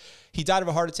read that. He died of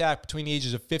a heart attack between the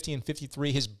ages of 50 and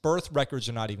 53. His birth records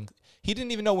are not even... He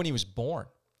didn't even know when he was born.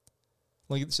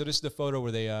 So this is the photo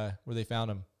where they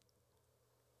found him.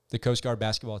 The Coast Guard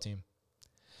basketball team.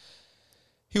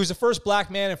 He was the first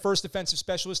black man and first defensive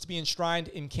specialist to be enshrined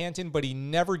in Canton, but he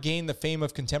never gained the fame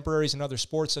of contemporaries in other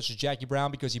sports such as Jackie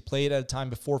Brown because he played at a time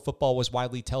before football was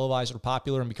widely televised or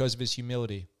popular and because of his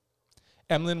humility.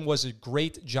 Emlyn was a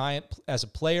great Giant as a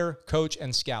player, coach,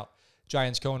 and scout.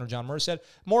 Giants co-owner John Murray said.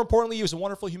 More importantly, he was a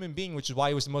wonderful human being, which is why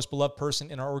he was the most beloved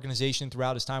person in our organization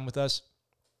throughout his time with us.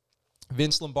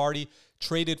 Vince Lombardi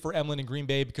traded for Emlyn in Green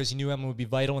Bay because he knew Emlyn would be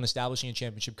vital in establishing a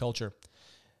championship culture.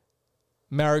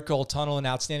 Miracle Tunnel, an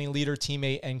outstanding leader,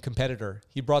 teammate, and competitor.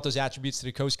 He brought those attributes to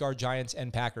the Coast Guard, Giants,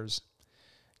 and Packers.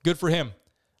 Good for him.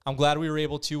 I'm glad we were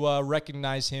able to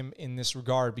recognize him in this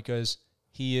regard because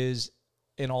he is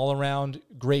an all-around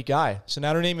great guy. So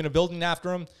now they're naming a building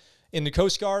after him in the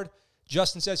Coast Guard.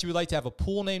 Justin says he would like to have a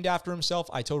pool named after himself.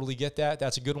 I totally get that.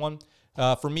 That's a good one.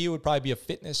 For me, it would probably be a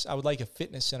fitness. I would like a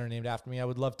fitness center named after me. I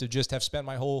would love to just have spent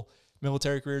my whole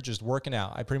military career just working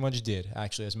out. I pretty much did,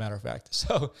 actually, as a matter of fact.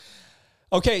 So,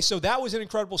 okay, so that was an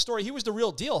incredible story. He was the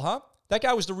real deal, huh? That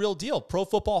guy was the real deal. Pro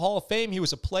Football Hall of Fame. He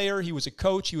was a player. He was a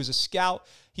coach. He was a scout.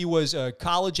 He was a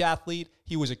college athlete.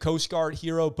 He was a Coast Guard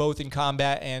hero, both in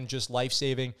combat and just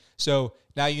life-saving. So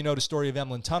now you know the story of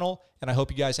Emlyn Tunnel, and I hope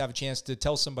you guys have a chance to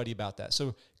tell somebody about that.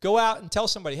 So go out and tell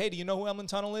somebody, hey, do you know who Emlyn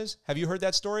Tunnel is? Have you heard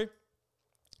that story?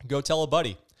 Go tell a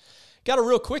buddy. Got a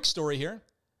real quick story here.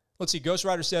 Let's see. Ghost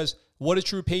Rider says, what a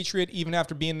true patriot. Even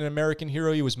after being an American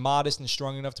hero, he was modest and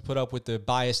strong enough to put up with the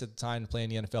bias at the time to play in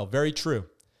the NFL. Very true.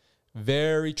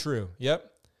 Very true. Yep.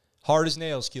 Hard as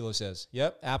nails, Kilo says.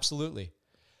 Yep, absolutely.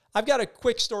 I've got a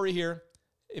quick story here.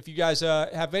 If you guys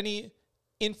have any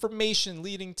information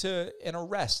leading to an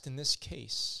arrest in this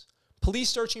case. Police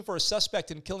searching for a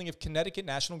suspect in the killing of Connecticut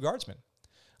National Guardsmen.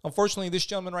 Unfortunately, this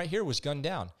gentleman right here was gunned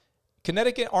down.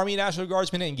 Connecticut Army National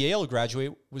Guardsman and Yale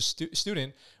graduate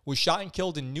student was shot and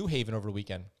killed in New Haven over the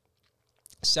weekend.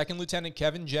 Second Lieutenant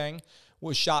Kevin Jang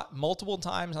was shot multiple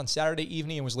times on Saturday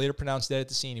evening and was later pronounced dead at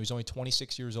the scene. He was only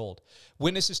 26 years old.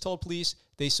 Witnesses told police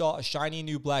they saw a shiny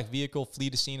new black vehicle flee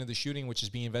the scene of the shooting, which is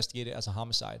being investigated as a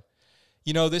homicide.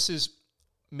 You know, this is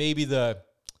maybe the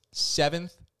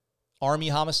 7th Army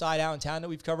homicide out in town that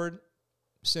we've covered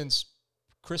since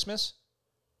Christmas.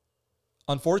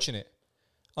 Unfortunate.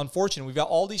 We've got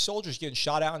all these soldiers getting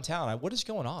shot out in town. What is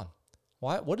going on?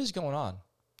 What is going on?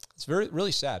 It's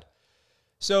really sad.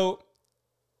 So,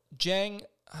 Jang,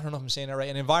 I don't know if I'm saying that right,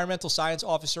 an environmental science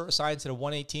officer assigned to the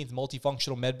 118th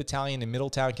Multifunctional Med Battalion in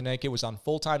Middletown, Connecticut, was on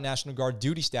full-time National Guard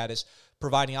duty status,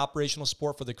 providing operational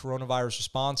support for the coronavirus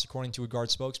response, according to a Guard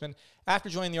spokesman. After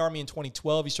joining the Army in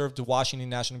 2012, he served the Washington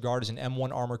National Guard as an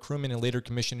M1 armor crewman and later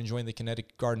commissioned and joined the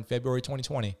Connecticut Guard in February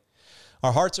 2020.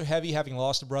 Our hearts are heavy, having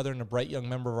lost a brother and a bright young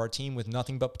member of our team with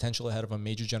nothing but potential ahead of him,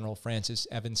 Major General Francis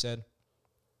Evans said.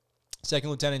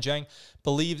 Second Lieutenant Jang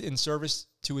believed in service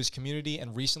to his community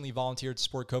and recently volunteered to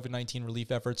support COVID-19 relief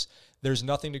efforts. There's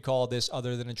nothing to call this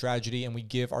other than a tragedy, and we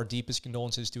give our deepest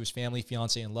condolences to his family,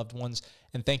 fiance, and loved ones,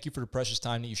 and thank you for the precious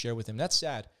time that you share with him. That's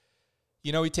sad.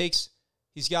 You know, he's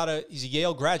a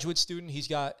Yale graduate student. He's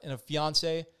got a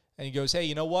fiance, and he goes, hey,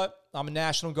 you know what? I'm a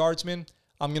National Guardsman.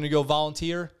 I'm going to go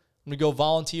volunteer. I'm going to go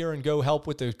volunteer and go help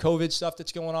with the COVID stuff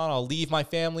that's going on. I'll leave my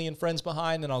family and friends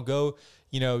behind, and I'll go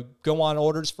on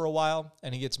orders for a while,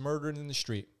 and he gets murdered in the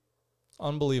street.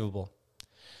 Unbelievable.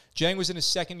 Jang was in his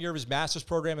second year of his master's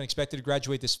program and expected to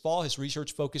graduate this fall. His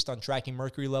research focused on tracking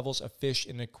mercury levels of fish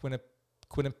in the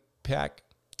Quinnipiac.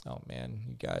 Oh, man,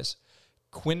 you guys.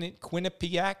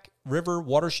 Quinnipiac River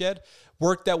watershed,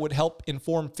 work that would help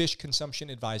inform fish consumption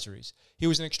advisories. He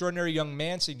was an extraordinary young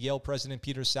man, said Yale President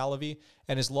Peter Salovey,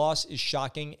 and his loss is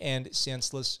shocking and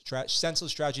senseless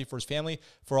tragedy for his family,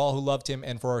 for all who loved him,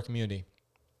 and for our community.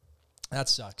 That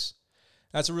sucks.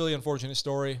 That's a really unfortunate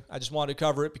story. I just wanted to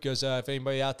cover it because if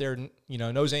anybody out there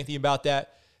knows anything about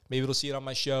that, maybe they'll see it on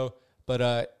my show.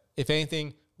 But if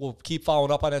anything, we'll keep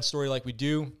following up on that story like we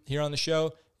do here on the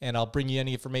show, and I'll bring you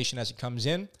any information as it comes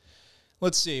in.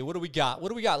 Let's see. What do we got? What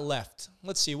do we got left?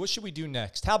 Let's see. What should we do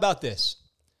next? How about this?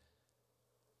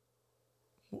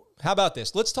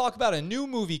 Let's talk about a new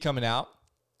movie coming out.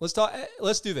 Let's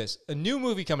do this. A new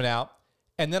movie coming out,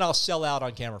 and then I'll sell out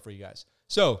on camera for you guys.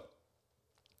 So,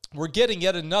 we're getting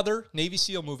yet another Navy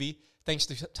SEAL movie thanks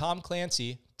to Tom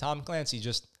Clancy. Tom Clancy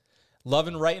just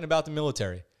loving writing about the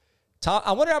military.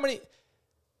 I wonder how many...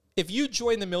 If you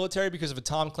joined the military because of a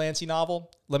Tom Clancy novel,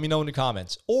 let me know in the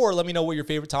comments. Or let me know what your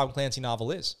favorite Tom Clancy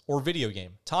novel is or video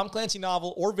game. Tom Clancy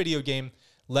novel or video game,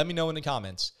 let me know in the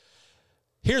comments.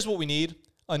 Here's what we need.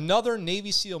 Another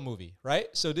Navy SEAL movie, right?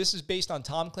 So this is based on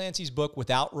Tom Clancy's book,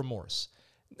 Without Remorse.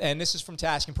 And this is from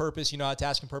Task and Purpose. You know how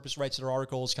Task and Purpose writes their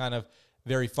articles, kind of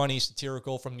very funny,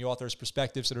 satirical from the author's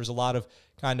perspective. So there's a lot of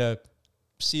kind of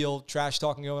SEAL trash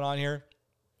talking going on here.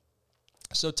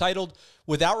 So titled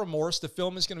Without Remorse, the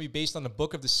film is going to be based on the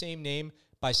book of the same name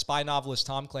by spy novelist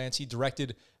Tom Clancy,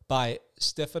 directed by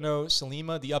Stefano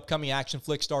Salima. The upcoming action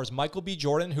flick stars Michael B.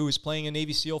 Jordan, who is playing a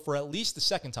Navy SEAL for at least the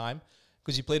second time,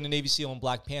 because he played a Navy SEAL in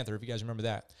Black Panther, if you guys remember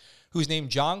that, who's named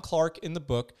John Clark in the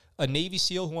book, a Navy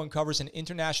SEAL who uncovers an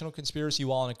international conspiracy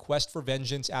while on a quest for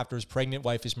vengeance after his pregnant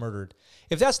wife is murdered.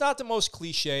 If that's not the most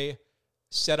cliche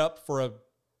setup for a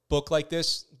book like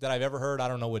this that I've ever heard, I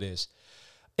don't know what is.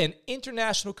 An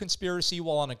international conspiracy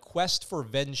while on a quest for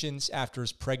vengeance after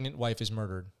his pregnant wife is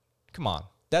murdered. Come on.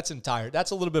 That's a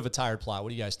little bit of a tired plot. What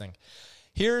do you guys think?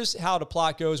 Here's how the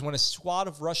plot goes. When a squad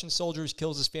of Russian soldiers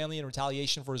kills his family in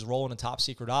retaliation for his role in a top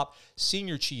secret op,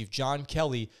 Senior Chief John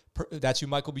Kelly, that's who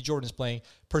Michael B. Jordan is playing,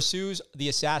 pursues the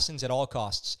assassins at all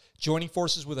costs, joining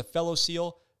forces with a fellow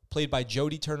SEAL played by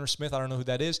Jodie Turner-Smith, I don't know who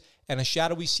that is, and a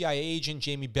shadowy CIA agent,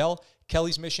 Jamie Bell.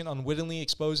 Kelly's mission unwittingly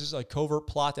exposes a covert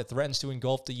plot that threatens to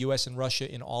engulf the U.S. and Russia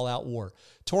in all-out war.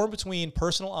 Torn between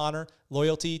personal honor,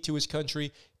 loyalty to his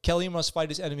country, Kelly must fight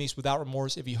his enemies without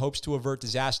remorse if he hopes to avert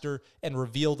disaster and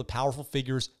reveal the powerful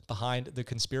figures behind the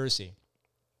conspiracy.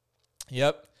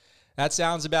 Yep, that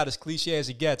sounds about as cliche as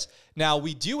it gets. Now,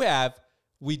 we do have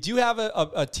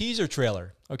a teaser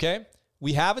trailer, okay?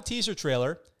 We have a teaser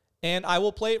trailer, and I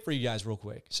will play it for you guys real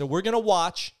quick. So we're going to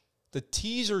watch the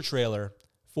teaser trailer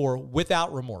for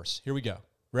Without Remorse. Here we go.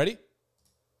 Ready?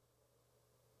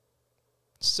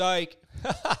 Psych.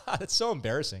 That's so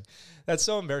embarrassing. That's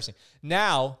so embarrassing.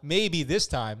 Now, maybe this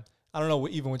time, I don't know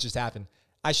even what just happened.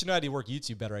 I should know how to work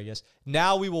YouTube better, I guess.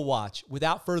 Now we will watch,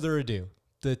 without further ado,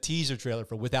 the teaser trailer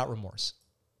for Without Remorse.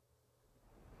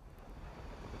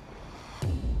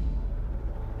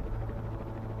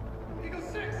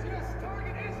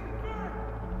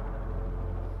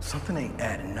 Something ain't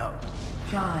adding up.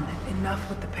 John, enough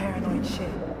with the paranoid shit.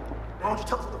 Why don't you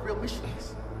tell us what the real mission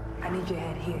is? I need your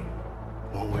head here.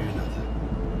 One way or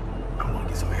another, I want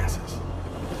to get some answers.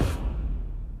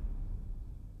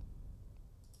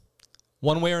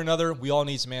 One way or another, we all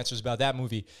need some answers about that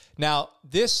movie. Now,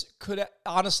 this could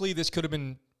have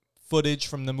been footage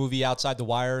from the movie Outside the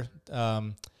Wire,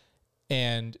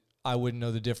 and I wouldn't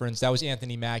know the difference. That was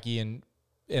Anthony Mackie, and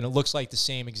it looks like the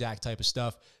same exact type of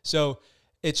stuff. So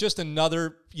it's just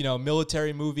another,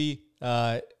 military movie.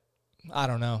 I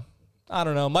don't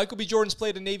know. Michael B. Jordan's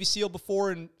played a Navy SEAL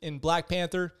before in Black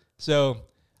Panther, so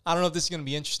I don't know if this is going to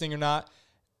be interesting or not.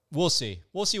 We'll see.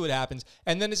 We'll see what happens.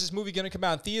 And then is this movie going to come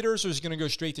out in theaters or is it going to go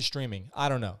straight to streaming? I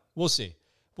don't know. We'll see.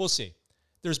 We'll see.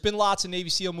 There's been lots of Navy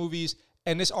SEAL movies,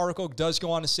 and this article does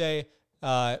go on to say,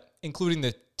 including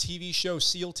the TV show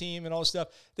SEAL Team and all this stuff,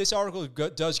 this article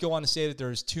does go on to say that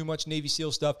there's too much Navy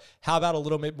SEAL stuff. How about a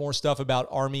little bit more stuff about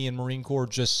Army and Marine Corps,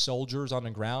 just soldiers on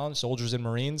the ground, soldiers and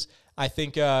Marines? I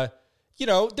think,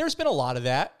 there's been a lot of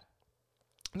that.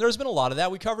 There's been a lot of that.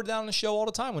 We covered that on the show all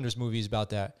the time when there's movies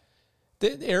about that.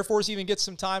 The Air Force even gets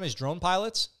some time as drone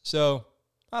pilots. So,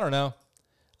 I don't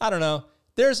know.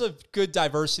 There's a good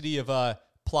diversity of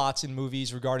plots in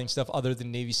movies regarding stuff other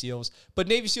than Navy SEALs. But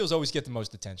Navy SEALs always get the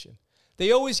most attention.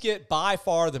 They always get, by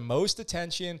far, the most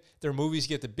attention. Their movies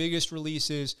get the biggest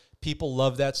releases. People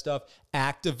love that stuff.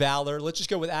 Act of Valor. Let's just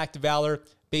go with Act of Valor.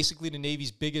 Basically, the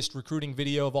Navy's biggest recruiting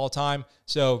video of all time.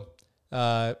 So,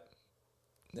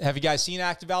 have you guys seen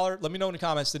Act of Valor? Let me know in the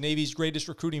comments. The Navy's greatest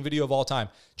recruiting video of all time,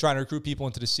 trying to recruit people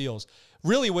into the SEALs.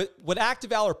 Really, what Act of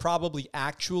Valor probably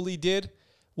actually did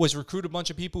was recruit a bunch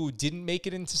of people who didn't make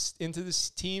it into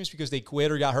the teams because they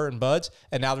quit or got hurt in buds,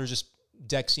 and now they're just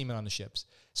deck seamen on the ships.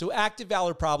 So Act of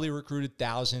Valor probably recruited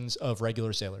thousands of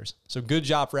regular sailors. So good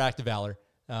job for Act of Valor.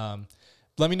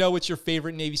 Let me know what your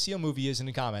favorite Navy SEAL movie is in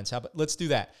the comments. Let's do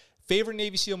that. Favorite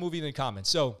Navy SEAL movie in the comments.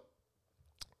 So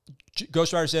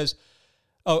Ghost Rider says,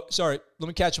 oh, sorry. Let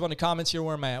me catch up on the comments here.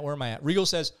 Where am I at? Regal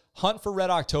says, Hunt for Red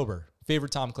October.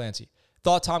 Favorite Tom Clancy.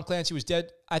 Thought Tom Clancy was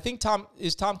dead. I think Tom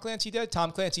Clancy dead?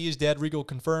 Tom Clancy is dead. Regal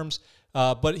confirms.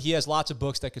 But he has lots of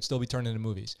books that could still be turned into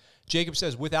movies. Jacob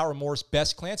says, Without Remorse,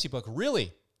 best Clancy book.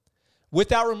 Really?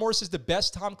 Without Remorse is the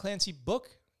best Tom Clancy book?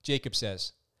 Jacob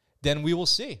says. Then we will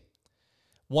see.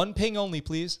 One ping only,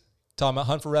 please. Talking about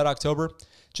Hunt for Red October.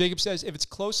 Jacob says, if it's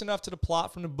close enough to the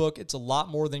plot from the book, it's a lot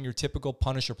more than your typical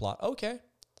Punisher plot. Okay,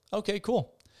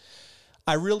 cool.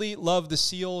 I really love the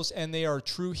SEALs, and they are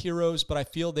true heroes, but I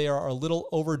feel they are a little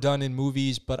overdone in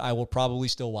movies, but I will probably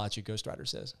still watch it, Ghost Rider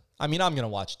says. I mean, I'm going to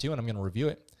watch it too, and I'm going to review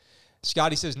it.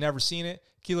 Scotty says, never seen it.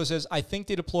 Kilo says, I think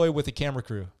they deploy with a camera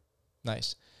crew.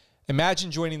 Nice.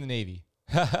 Imagine joining the Navy.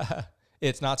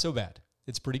 It's not so bad.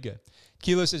 It's pretty good.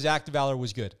 Kilo says, Act of Valor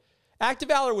was good. Act of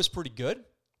Valor was pretty good.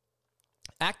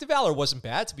 Act of Valor wasn't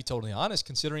bad, to be totally honest,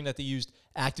 considering that they used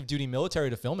active duty military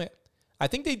to film it. I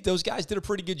think those guys did a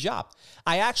pretty good job.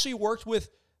 I actually worked with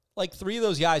like 3 of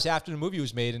those guys after the movie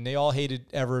was made, and they all hated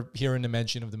ever hearing the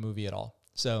mention of the movie at all.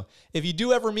 So if you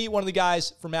do ever meet one of the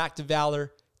guys from Active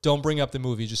Valor, don't bring up the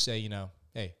movie. Just say,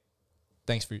 hey,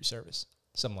 thanks for your service.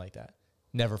 Something like that.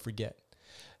 Never forget.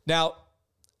 Now,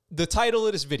 the title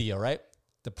of this video, right?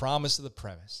 The promise of the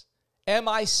premise. Am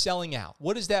I selling out?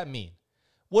 What does that mean?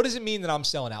 What does it mean that I'm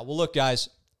selling out? Well, look, guys,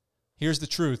 here's the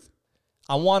truth.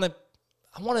 I want to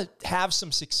have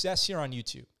some success here on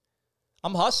YouTube.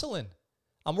 I'm hustling.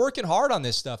 I'm working hard on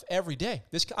this stuff every day.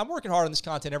 I'm working hard on this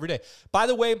content every day. By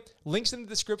the way, links in the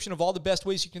description of all the best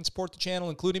ways you can support the channel,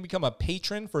 including become a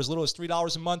patron for as little as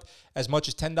 $3 a month, as much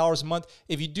as $10 a month.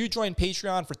 If you do join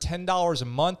Patreon for $10 a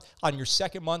month, on your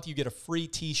second month, you get a free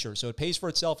t-shirt. So it pays for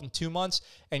itself in 2 months,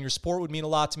 and your support would mean a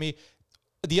lot to me.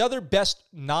 The other best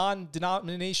non-monetary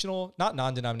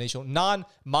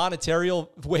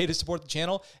way to support the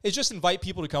channel is just invite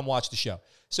people to come watch the show.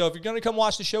 So if you're going to come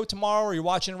watch the show tomorrow or you're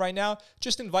watching it right now,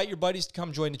 just invite your buddies to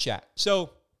come join the chat.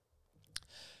 So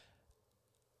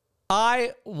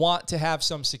I want to have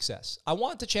some success. I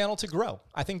want the channel to grow.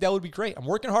 I think that would be great. I'm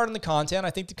working hard on the content. I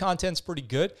think the content's pretty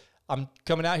good. I'm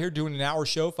coming out here doing an hour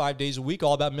show 5 days a week,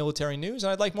 all about military news,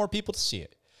 and I'd like more people to see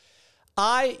it.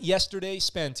 I yesterday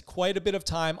spent quite a bit of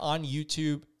time on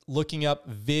YouTube looking up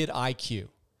vidIQ.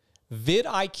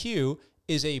 vidIQ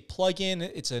is a plugin,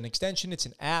 it's an extension, it's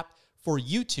an app for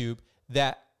YouTube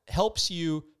that helps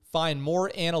you find more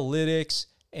analytics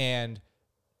and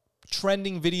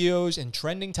trending videos and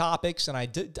trending topics. And I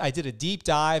did a deep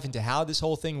dive into how this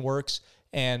whole thing works,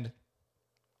 and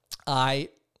I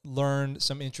learned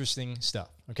some interesting stuff,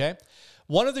 okay?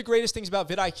 One of the greatest things about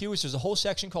vidIQ is there's a whole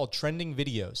section called trending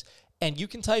videos. And you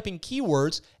can type in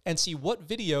keywords and see what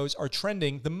videos are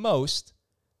trending the most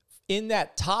in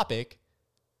that topic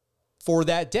for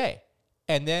that day.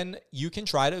 And then you can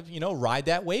try to, ride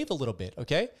that wave a little bit,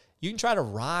 okay? You can try to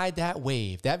ride that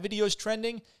wave. That video is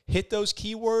trending. Hit those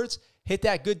keywords. Hit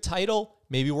that good title.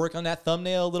 Maybe work on that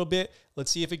thumbnail a little bit. Let's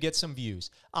see if it gets some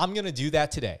views. I'm going to do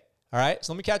that today, all right?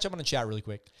 So let me catch up on the chat really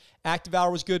quick. Active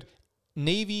Valor was good.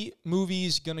 Navy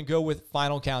movies, going to go with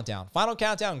Final Countdown. Final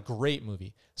Countdown, great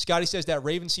movie. Scotty says that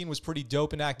Raven scene was pretty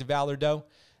dope in Active Valor, though.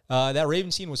 That Raven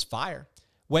scene was fire.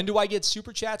 When do I get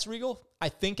super chats, Regal? I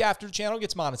think after the channel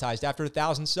gets monetized, after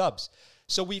 1,000 subs.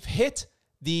 So we've hit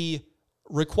the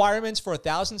requirements for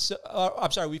 1,000.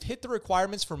 We've hit the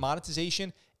requirements for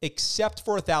monetization except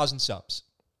for 1,000 subs.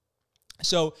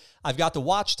 So I've got the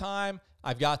watch time,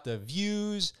 I've got the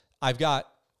views, I've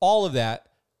got all of that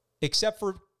except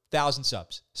for 1,000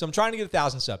 subs. So I'm trying to get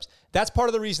 1,000 subs. That's part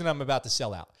of the reason I'm about to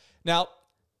sell out. Now,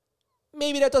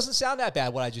 maybe that doesn't sound that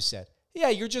bad, what I just said. Yeah,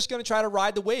 you're just going to try to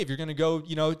ride the wave. You're going to go,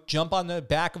 jump on the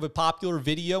back of a popular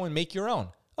video and make your own.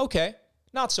 Okay,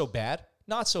 not so bad.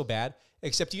 Not so bad.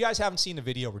 Except you guys haven't seen the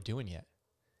video we're doing yet.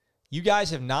 You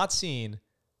guys have not seen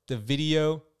the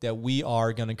video that we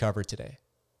are going to cover today.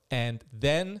 And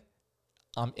then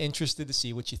I'm interested to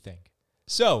see what you think.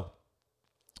 So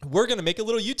we're going to make a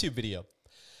little YouTube video.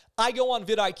 I go on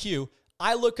vidIQ.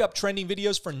 I look up trending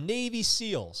videos for Navy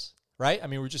SEALs, right? I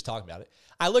mean, we were just talking about it.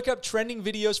 I look up trending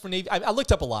videos for Navy. I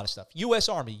looked up a lot of stuff. U.S.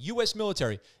 Army, U.S.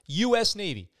 military, U.S.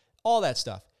 Navy, all that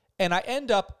stuff. And I end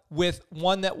up with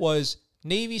one that was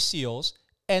Navy SEALs,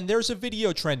 and there's a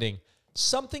video trending,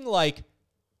 something like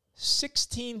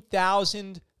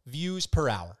 16,000 views per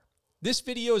hour. This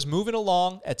video is moving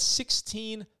along at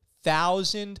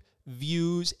 16,000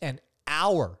 views an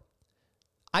hour.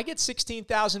 I get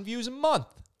 16,000 views a month.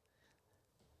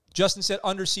 Justin said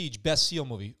Under Siege, best SEAL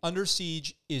movie. Under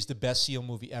Siege is the best SEAL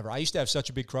movie ever. I used to have such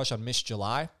a big crush on Miss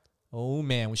July. Oh,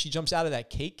 man, when she jumps out of that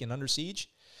cake in Under Siege.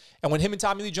 And when him and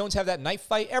Tommy Lee Jones have that knife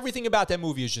fight, everything about that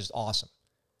movie is just awesome.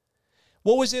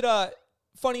 What was it?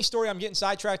 Funny story, I'm getting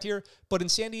sidetracked here. But in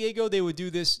San Diego, they would do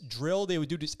this drill. They would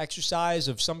do this exercise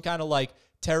of some kind of like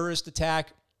terrorist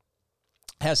attack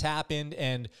has happened,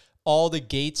 and all the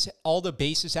gates, all the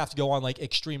bases have to go on like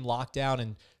extreme lockdown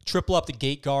and triple up the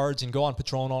gate guards and go on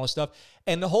patrol and all this stuff.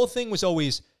 And the whole thing was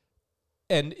always,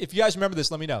 and if you guys remember this,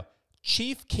 let me know.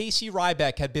 Chief Casey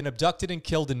Ryback had been abducted and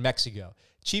killed in Mexico.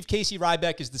 Chief Casey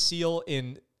Ryback is the SEAL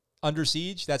in Under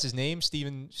Siege. That's his name,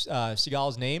 Steven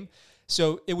Seagal's name.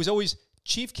 So it was always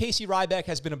Chief Casey Ryback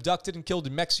has been abducted and killed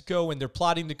in Mexico, and they're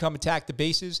plotting to come attack the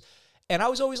bases. And I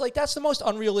was always like, that's the most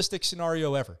unrealistic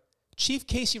scenario ever. Chief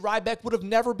Casey Ryback would have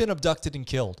never been abducted and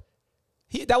killed.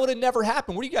 That would have never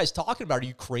happened. What are you guys talking about? Are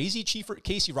you crazy? Chief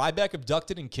Casey Ryback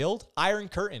abducted and killed? Iron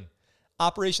Curtain.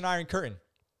 Operation Iron Curtain.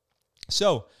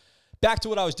 So, back to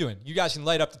what I was doing. You guys can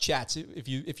light up the chats if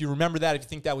you remember that, if you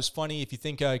think that was funny, if you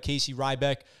think Casey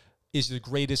Ryback is the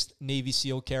greatest Navy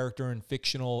SEAL character in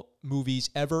fictional movies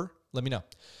ever, let me know.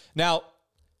 Now,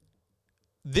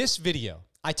 this video,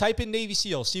 I type in Navy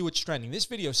SEAL, see what's trending. This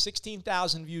video,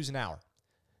 16,000 views an hour.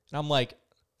 And I'm like,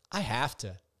 I have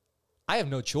to. I have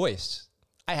no choice.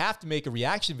 I have to make a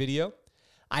reaction video.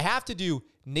 I have to do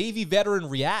Navy veteran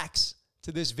reacts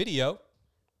to this video.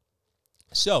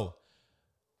 So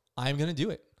I'm going to do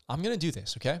it. I'm going to do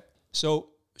this, okay? So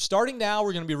starting now,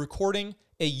 we're going to be recording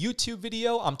a YouTube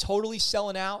video. I'm totally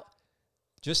selling out.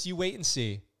 Just you wait and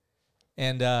see.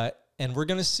 And we're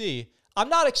going to see. I'm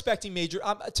not expecting major,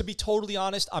 to be totally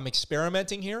honest, I'm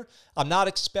experimenting here. I'm not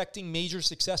expecting major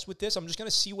success with this. I'm just going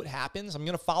to see what happens. I'm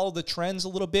going to follow the trends a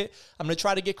little bit. I'm going to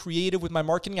try to get creative with my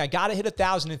marketing. I got to hit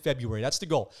 1,000 in February. That's the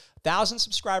goal. 1,000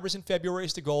 subscribers in February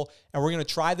is the goal. And we're going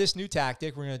to try this new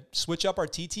tactic. We're going to switch up our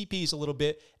TTPs a little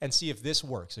bit and see if this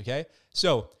works, okay?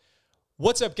 So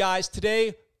what's up, guys?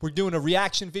 Today, we're doing a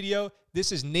reaction video.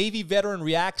 This is Navy Veteran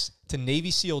Reacts to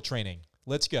Navy SEAL Training.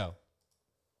 Let's go.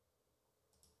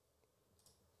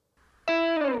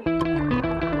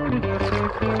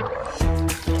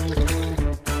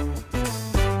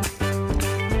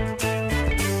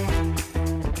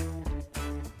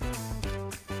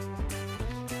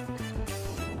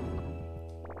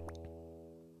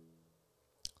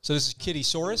 So this is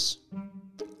Kittysaurus.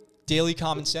 Daily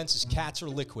common sense is cats are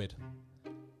liquid.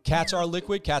 Cats are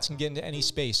liquid. Cats can get into any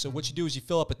space. So what you do is you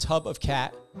fill up a tub of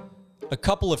cat, a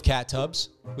couple of cat tubs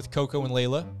with Coco and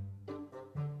Layla.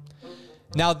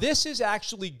 Now, this is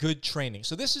actually good training.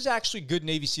 So this is actually good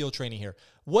Navy SEAL training here.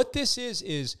 What this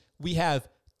is we have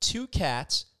 2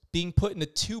 cats being put into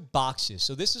 2 boxes.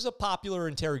 So this is a popular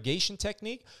interrogation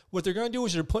technique. What they're going to do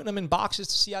is they're putting them in boxes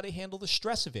to see how they handle the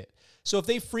stress of it. So if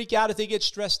they freak out, if they get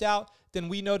stressed out, then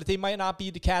we know that they might not be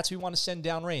the cats we want to send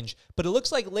downrange. But it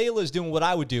looks like Layla is doing what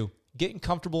I would do, getting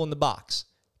comfortable in the box.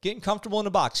 Getting comfortable in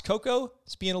the box. Coco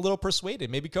is being a little persuaded.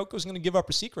 Maybe Coco's going to give up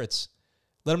her secrets.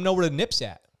 Let them know where the nip's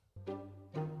at.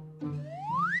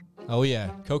 Oh, yeah.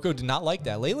 Coco did not like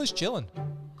that. Layla's chilling.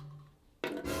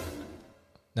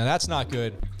 Now, that's not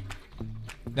good.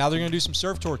 Now they're going to do some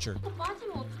surf torture.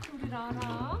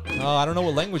 Oh, I don't know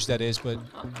what language that is, but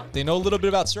they know a little bit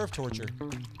about surf torture.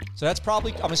 So that's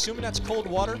probably, I'm assuming that's cold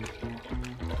water.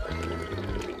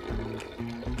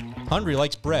 Hungry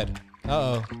likes bread.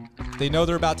 Uh-oh. They know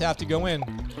they're about to have to go in.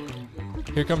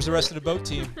 Here comes the rest of the boat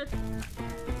team.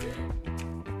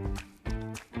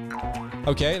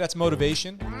 Okay, that's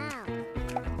motivation.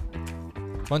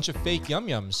 Bunch of fake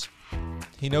yum-yums.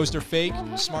 He knows they're fake.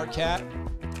 Smart cat.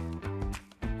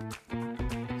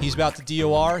 He's about to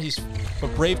DOR.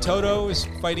 But Brave Toto is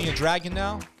fighting a dragon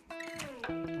now.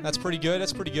 That's pretty good.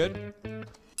 That's pretty good.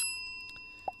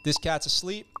 This cat's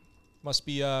asleep. Must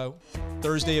be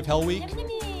Thursday of Hell Week.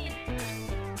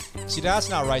 See, that's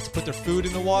not right. To put their food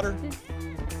in the water.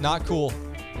 Not cool.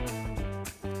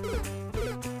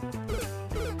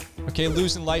 Okay,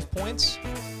 losing life points.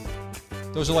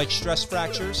 Those are like stress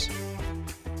fractures.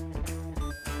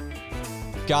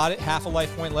 Got it. Half a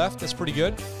life point left. That's pretty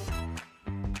good.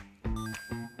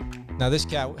 Now this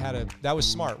cat that was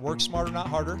smart. Work smarter, not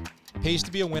harder. Pays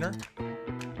to be a winner.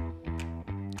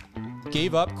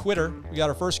 Gave up. Quitter. We got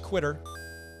our first quitter.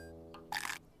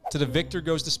 To the victor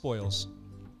goes the spoils.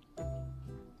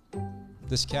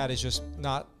 This cat is just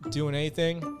not doing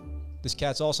anything. This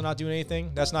cat's also not doing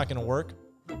anything. That's not going to work.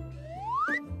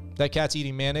 That cat's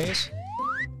eating mayonnaise.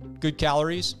 Good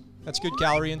calories. That's good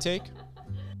calorie intake.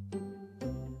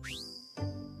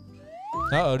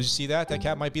 Uh-oh, did you see that? That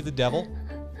cat might be the devil.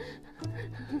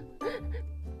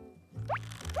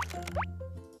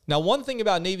 Now, one thing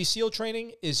about Navy SEAL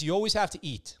training is you always have to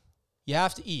eat. You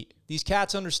have to eat. These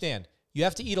cats understand. You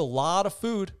have to eat a lot of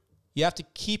food. You have to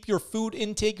keep your food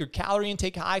intake, your calorie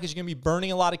intake high because you're going to be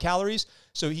burning a lot of calories.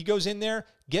 So he goes in there,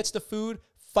 gets the food,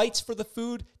 fights for the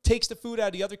food, takes the food out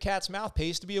of the other cat's mouth,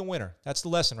 pays to be a winner. That's the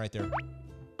lesson right there.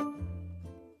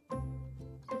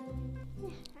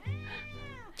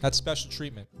 That's special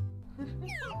treatment.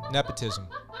 Nepotism.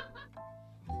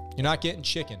 You're not getting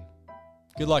chicken.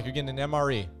 Good luck, you're getting an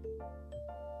MRE.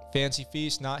 Fancy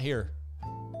feast, not here.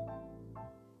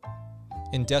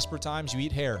 In desperate times, you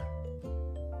eat hair.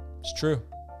 It's true.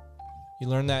 You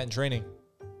learn that in training.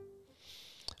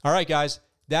 All right, guys.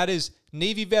 That is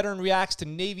Navy Veteran Reacts to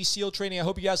Navy SEAL Training. I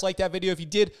hope you guys liked that video. If you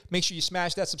did, make sure you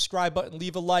smash that subscribe button,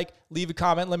 leave a like, leave a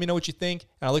comment, let me know what you think,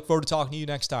 and I look forward to talking to you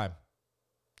next time.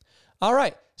 All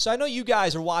right. So I know you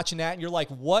guys are watching that, and you're like,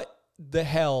 what the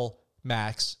hell,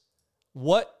 Max?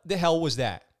 What the hell was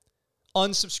that?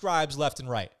 Unsubscribes left and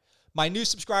right. My new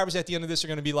subscribers at the end of this are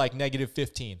going to be like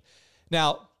 -15.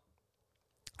 Now,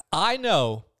 I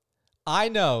know.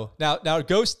 Now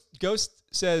Ghost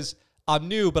says, I'm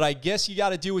new, but I guess you got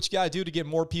to do what you got to do to get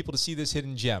more people to see this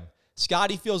hidden gem.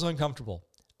 Scotty feels uncomfortable.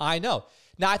 I know.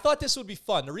 Now, I thought this would be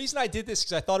fun. The reason I did this is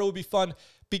because I thought it would be fun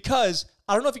because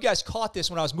I don't know if you guys caught this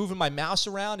when I was moving my mouse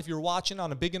around. If you were watching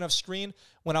on a big enough screen,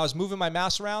 when I was moving my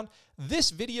mouse around, this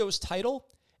video's title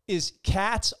is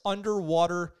Cats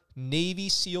Underwater Navy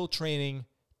SEAL Training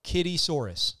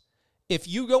Kittysaurus. If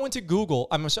you go into Google,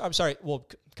 I'm sorry, well,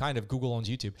 kind of, Google owns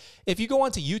YouTube. If you go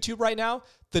onto YouTube right now,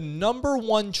 the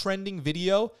 #1 trending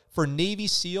video for Navy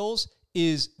SEALs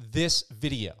is this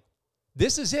video.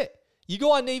 This is it. You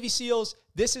go on Navy SEALs,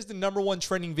 this is the #1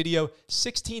 trending video,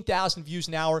 16,000 views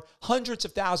an hour, hundreds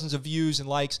of thousands of views and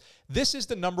likes. This is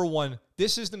the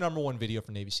 #1 video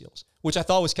for Navy SEALs, which I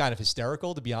thought was kind of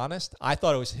hysterical, to be honest. I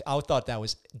thought that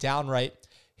was downright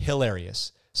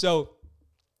hilarious. So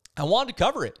I wanted to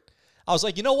cover it. I was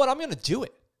like, you know what? I'm going to do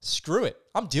it. Screw it.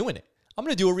 I'm doing it. I'm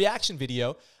going to do a reaction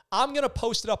video. I'm going to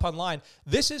post it up online.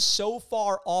 This is so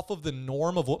far off of the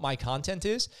norm of what my content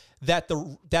is that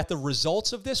the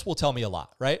results of this will tell me a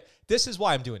lot, right? This is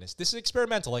why I'm doing this. This is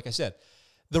experimental, like I said.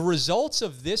 The results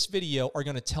of this video are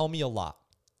going to tell me a lot.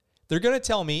 They're going to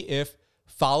tell me if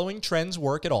following trends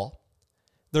work at all.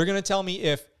 They're going to tell me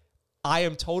if I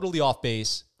am totally off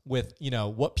base with,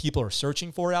 what people are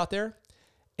searching for out there.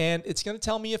 And it's going to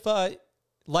tell me if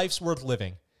life's worth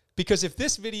living. Because if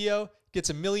this video gets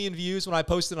 1 million views when I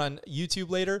post it on YouTube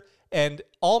later, and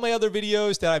all my other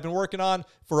videos that I've been working on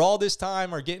for all this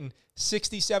time are getting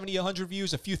 60, 70, 100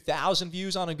 views, a few thousand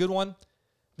views on a good one,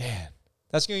 man,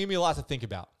 that's going to give me a lot to think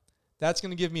about. That's going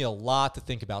to give me a lot to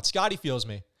think about. Scotty feels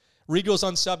me. Regal's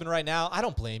unsubbing right now. I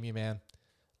don't blame you, man.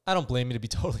 I don't blame you, to be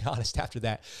totally honest, after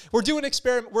that. We're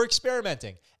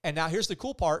experimenting. And now here's the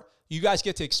cool part. You guys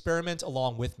get to experiment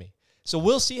along with me. So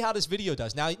we'll see how this video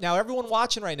does. Now everyone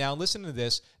watching right now and listening to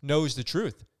this knows the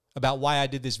truth about why I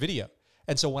did this video.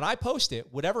 And so when I post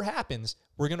it, whatever happens,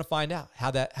 we're going to find out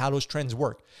how those trends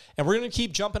work. And we're going to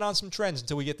keep jumping on some trends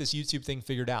until we get this YouTube thing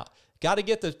figured out. Got to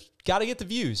get the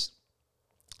views.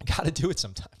 Got to do it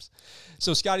sometimes.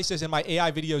 So Scotty says, and my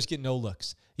AI videos get no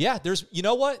looks. Yeah, you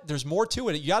know what? There's more to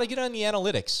it. You got to get on the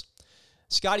analytics.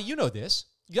 Scotty, you know this.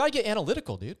 You got to get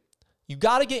analytical, dude. You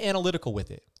got to get analytical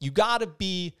with it. You got to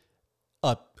be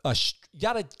you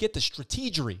got to get the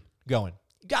strategery going.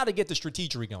 You got to get the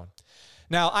strategery going.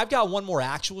 Now, I've got one more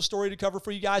actual story to cover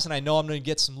for you guys, and I know I'm going to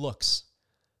get some looks.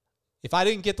 If I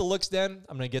didn't get the looks then,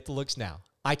 I'm going to get the looks now.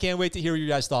 I can't wait to hear your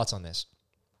guys' thoughts on this.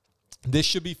 This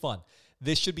should be fun.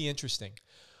 This should be interesting.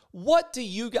 What do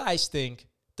you guys think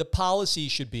the policy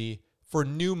should be for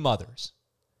new mothers?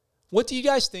 What do you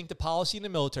guys think the policy in the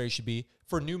military should be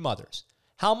for new mothers?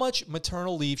 How much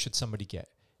maternal leave should somebody get?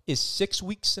 Is 6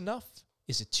 weeks enough?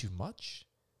 Is it too much?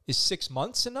 Is 6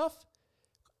 months enough?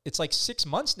 It's like 6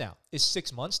 months now. Is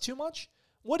 6 months too much?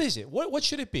 What is it? What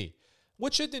should it be?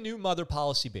 What should the new mother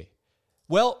policy be?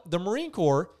 Well, the Marine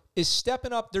Corps is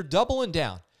stepping up. They're doubling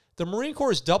down. The Marine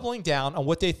Corps is doubling down on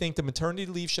what they think the maternity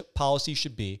leave policy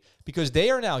should be, because they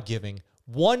are now giving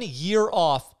 1 year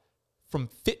off from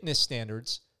fitness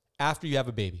standards after you have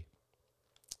a baby.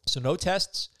 So no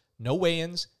tests, no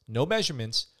weigh-ins, no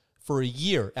measurements for a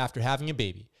year after having a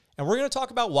baby. And we're going to talk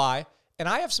about why. And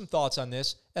I have some thoughts on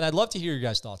this, and I'd love to hear your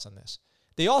guys' thoughts on this.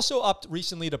 They also upped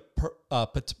recently to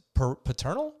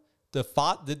paternal,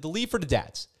 the leave for the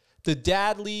dads. The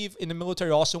dad leave in the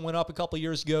military also went up a couple of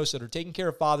years ago, so they're taking care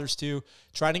of fathers too,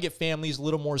 trying to get families a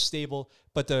little more stable.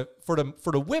 But for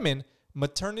the women,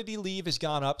 maternity leave has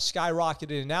gone up,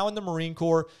 skyrocketed, and now in the Marine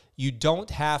Corps, you don't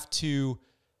have to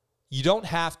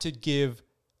give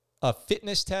a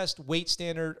fitness test, weight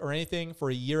standard, or anything for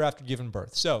a year after giving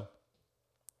birth. So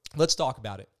let's talk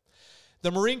about it. The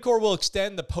Marine Corps will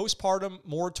extend the postpartum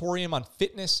moratorium on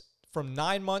fitness from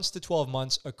 9 months to 12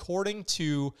 months, according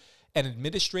to an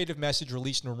administrative message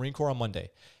released in the Marine Corps on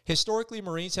Monday. Historically,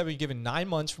 Marines have been given 9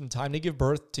 months from the time they give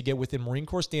birth to get within Marine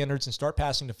Corps standards and start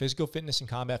passing the physical fitness and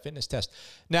combat fitness test.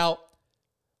 Now,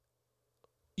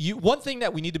 one thing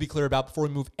that we need to be clear about before we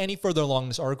move any further along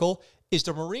this article is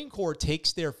the Marine Corps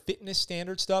takes their fitness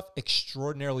standard stuff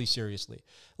extraordinarily seriously.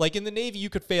 Like in the Navy, you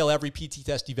could fail every PT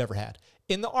test you've ever had.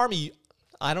 In the Army,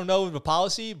 I don't know the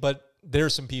policy, but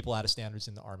there's some people out of standards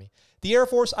in the Army. The Air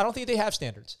Force, I don't think they have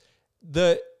standards.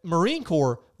 The Marine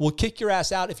Corps will kick your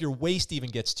ass out if your waist even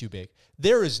gets too big.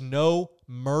 There is no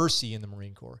mercy in the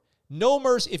Marine Corps. No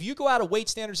mercy. If you go out of weight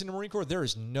standards in the Marine Corps, there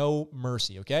is no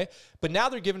mercy, okay? But now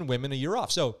they're giving women a year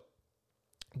off. So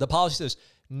the policy says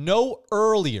no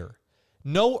earlier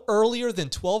than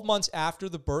 12 months after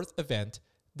the birth event,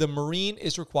 the Marine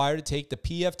is required to take the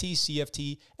PFT,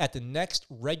 CFT at the next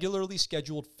regularly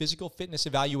scheduled physical fitness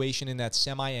evaluation in that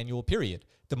semi-annual period.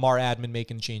 The MAR admin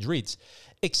making change reads.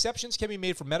 Exceptions can be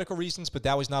made for medical reasons, but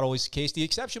that was not always the case. The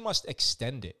exception must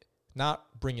extend it, not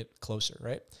bring it closer,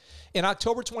 right? In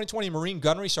October 2020, Marine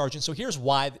Gunnery Sergeant, so here's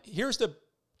the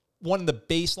one of the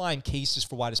baseline cases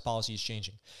for why this policy is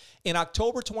changing. In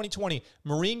October 2020,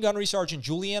 Marine Gunnery Sergeant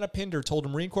Juliana Pinder told the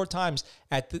Marine Corps Times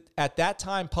at that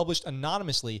time published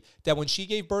anonymously that when she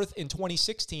gave birth in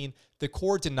 2016, the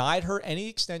Corps denied her any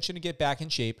extension to get back in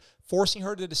shape, forcing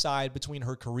her to decide between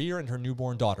her career and her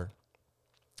newborn daughter.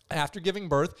 After giving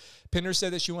birth, Pinder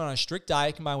said that she went on a strict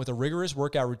diet combined with a rigorous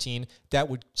workout routine that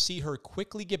would see her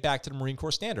quickly get back to the Marine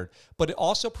Corps standard, but it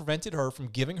also prevented her from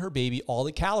giving her baby all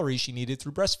the calories she needed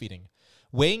through breastfeeding.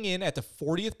 Weighing in at the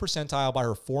 40th percentile by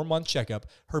her 4-month checkup,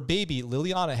 her baby,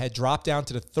 Liliana, had dropped down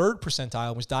to the 3rd percentile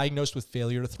and was diagnosed with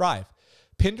failure to thrive.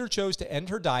 Pinder chose to end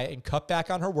her diet and cut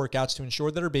back on her workouts to ensure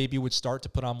that her baby would start to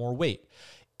put on more weight.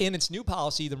 In its new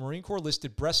policy, the Marine Corps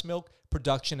listed breast milk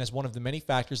production as one of the many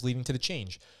factors leading to the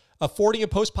change. Affording a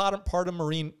postpartum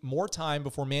Marine more time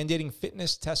before mandating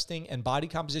fitness testing and body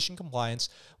composition compliance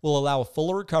will allow a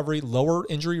fuller recovery, lower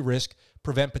injury risk,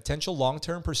 prevent potential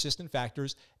long-term persistent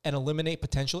factors, and eliminate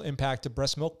potential impact to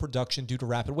breast milk production due to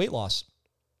rapid weight loss.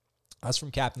 That's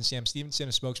from Captain Sam Stevenson,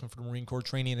 a spokesman for the Marine Corps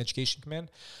Training and Education Command.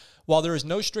 While there is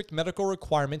no strict medical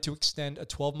requirement to extend, a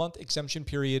 12-month exemption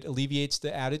period alleviates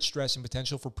the added stress and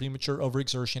potential for premature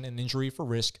overexertion and injury for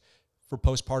risk for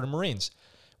postpartum Marines.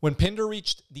 When Pinder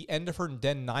reached the end of her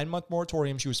then 9-month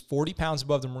moratorium, she was 40 pounds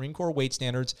above the Marine Corps weight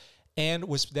standards and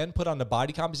was then put on the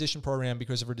body composition program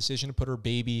because of her decision to put her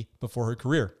baby before her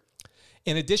career.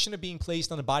 In addition to being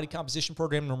placed on the body composition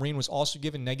program, the Marine was also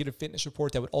given a negative fitness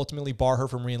report that would ultimately bar her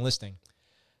from re-enlisting.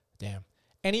 Damn.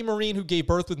 Any Marine who gave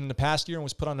birth within the past year and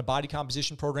was put on the body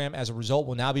composition program as a result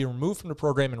will now be removed from the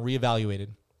program and reevaluated.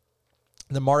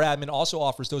 The MAR admin also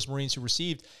offers those Marines who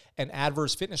received an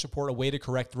adverse fitness report a way to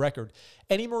correct the record.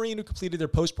 Any Marine who completed their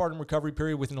postpartum recovery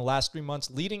period within the last 3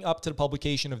 months leading up to the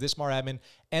publication of this MAR admin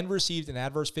and received an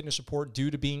adverse fitness report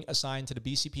due to being assigned to the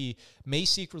BCP may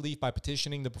seek relief by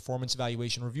petitioning the Performance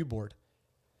Evaluation Review Board.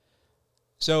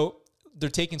 So they're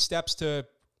taking steps to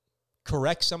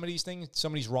correct some of these things,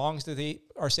 some of these wrongs that they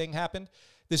are saying happened.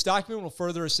 This document will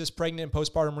further assist pregnant and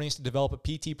postpartum Marines to develop a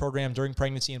PT program during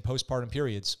pregnancy and postpartum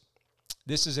periods.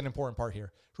 This is an important part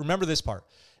here. Remember this part.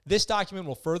 This document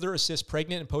will further assist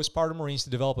pregnant and postpartum Marines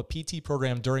to develop a PT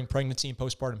program during pregnancy and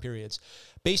postpartum periods.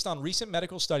 Based on recent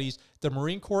medical studies, the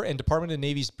Marine Corps and Department of the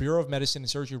Navy's Bureau of Medicine and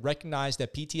Surgery recognize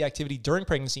that PT activity during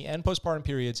pregnancy and postpartum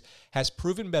periods has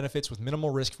proven benefits with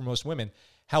minimal risk for most women.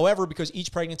 However, because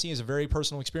each pregnancy is a very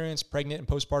personal experience, pregnant and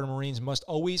postpartum Marines must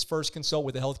always first consult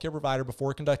with a healthcare provider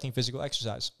before conducting physical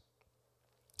exercise.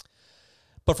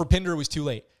 But for Pinder, it was too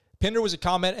late. Pinder was a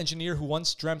combat engineer who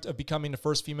once dreamt of becoming the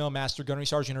first female master gunnery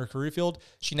sergeant in her career field.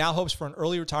 She now hopes for an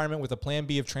early retirement with a plan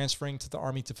B of transferring to the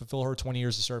Army to fulfill her 20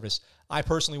 years of service. I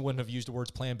personally wouldn't have used the words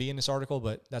plan B in this article,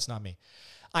 but that's not me.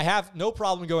 I have no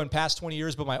problem going past 20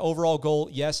 years, but my overall goal,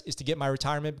 yes, is to get my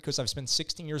retirement because I've spent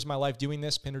 16 years of my life doing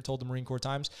this, Pinder told the Marine Corps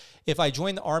Times. If I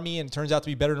join the Army and it turns out to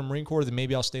be better than the Marine Corps, then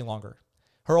maybe I'll stay longer.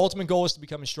 Her ultimate goal is to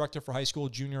become instructor for high school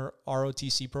junior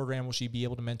ROTC program. Will she be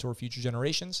able to mentor future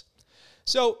generations?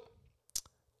 So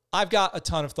I've got a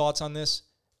ton of thoughts on this.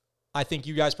 I think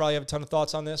you guys probably have a ton of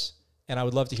thoughts on this, and I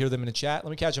would love to hear them in the chat.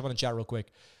 Let me catch up on the chat real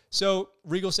quick. So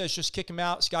Regal says, just kick him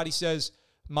out. Scotty says,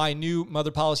 my new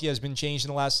mother policy has been changed in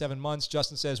the last 7 months.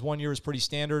 Justin says, 1 year is pretty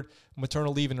standard.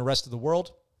 Maternal leave in the rest of the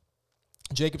world.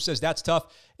 Jacob says, that's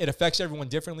tough. It affects everyone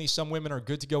differently. Some women are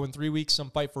good to go in 3 weeks.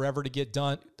 Some fight forever to get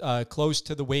done close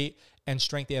to the weight and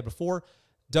strength they had before.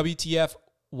 WTF,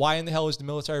 why in the hell is the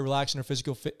military relaxing their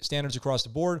physical standards across the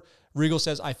board? Regal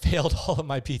says, I failed all of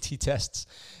my PT tests.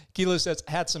 Kilo says,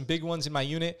 I had some big ones in my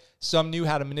unit. Some knew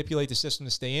how to manipulate the system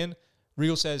to stay in.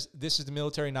 Regal says, this is the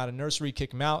military, not a nursery.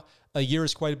 Kick them out. A year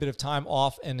is quite a bit of time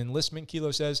off and enlistment,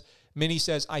 Kilo says. Minnie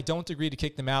says, I don't agree to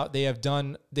kick them out. They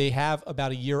have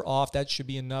about a year off. That should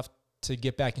be enough to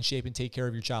get back in shape and take care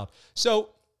of your child. So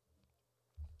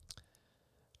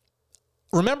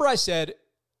remember I said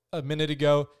a minute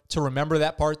ago to remember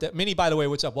that part. That Minnie, by the way,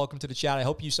 what's up? Welcome to the chat. I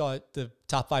hope you saw the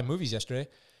top 5 movies yesterday.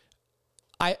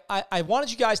 I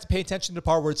wanted you guys to pay attention to the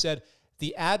part where it said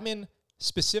the admin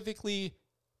specifically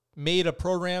made a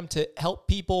program to help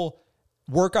people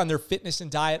work on their fitness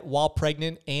and diet while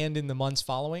pregnant and in the months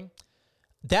following.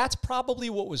 That's probably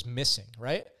what was missing,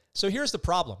 right? So here's the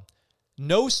problem.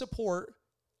 No support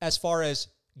as far as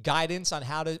guidance on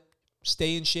how to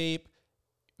stay in shape,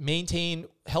 maintain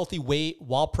healthy weight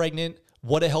while pregnant,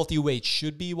 what a healthy weight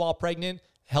should be while pregnant,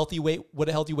 what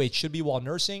a healthy weight should be while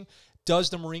nursing. Does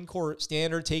the Marine Corps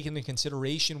standard take into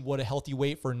consideration what a healthy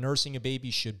weight for nursing a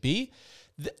baby should be?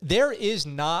 There is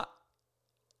not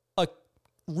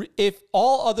if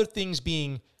all other things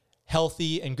being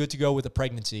healthy and good to go with a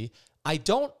pregnancy,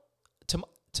 to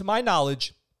my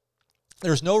knowledge,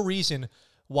 there's no reason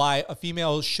why a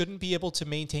female shouldn't be able to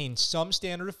maintain some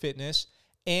standard of fitness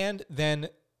and then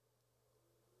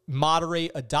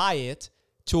moderate a diet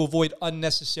to avoid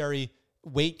unnecessary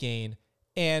weight gain.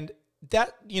 And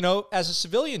that, as a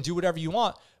civilian, do whatever you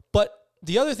want. But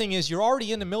the other thing is you're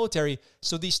already in the military,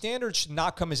 so these standards should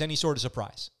not come as any sort of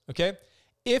surprise, okay?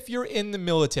 If you're in the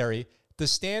military, the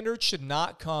standards should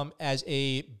not come as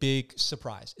a big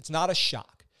surprise. It's not a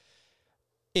shock.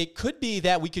 It could be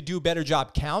that we could do a better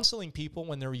job counseling people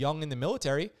when they're young in the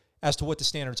military as to what the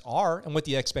standards are and what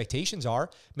the expectations are.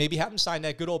 Maybe have them sign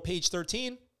that good old page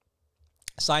 13.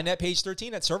 Sign that page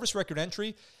 13 at service record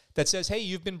entry that says, hey,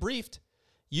 you've been briefed.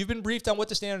 You've been briefed on what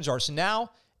the standards are. So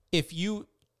now if you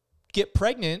get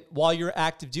pregnant while you're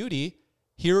active duty,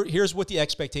 here's what the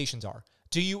expectations are.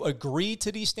 Do you agree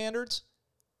to these standards?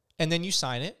 And then you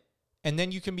sign it, and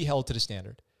then you can be held to the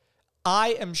standard. I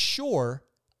am sure,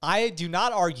 I do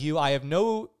not argue, I have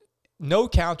no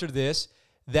counter to this,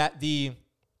 that the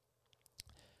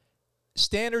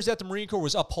standards that the Marine Corps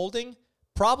was upholding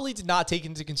probably did not take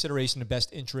into consideration the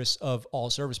best interests of all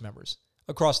service members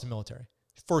across the military,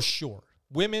 for sure.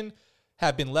 Women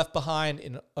have been left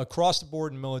behind across the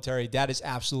board in the military. That is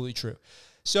absolutely true.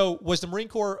 So was the Marine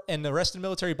Corps and the rest of the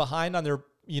military behind on their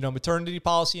maternity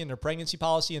policy and their pregnancy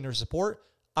policy and their support?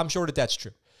 I'm sure that that's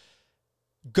true.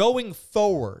 Going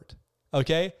forward,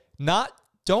 okay,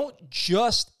 don't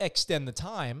just extend the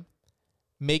time,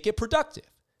 make it productive.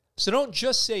 So don't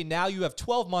just say now you have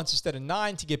 12 months instead of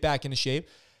 9 to get back into shape,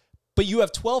 but you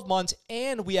have 12 months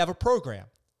and we have a program,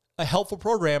 a helpful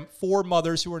program for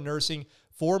mothers who are nursing,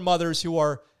 for mothers who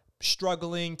are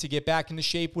struggling to get back into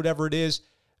shape, whatever it is.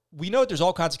 We know that there's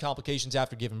all kinds of complications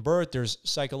after giving birth. There's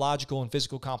psychological and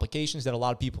physical complications that a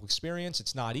lot of people experience.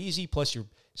 It's not easy. Plus, you're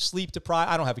sleep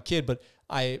deprived. I don't have a kid, but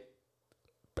I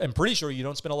am pretty sure you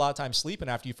don't spend a lot of time sleeping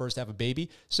after you first have a baby.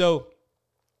 So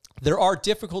there are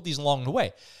difficulties along the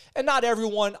way. And not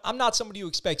everyone, I'm not somebody who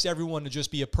expects everyone to just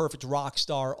be a perfect rock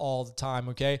star all the time,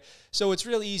 okay? So it's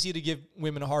really easy to give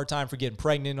women a hard time for getting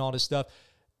pregnant and all this stuff,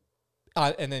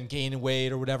 and then gaining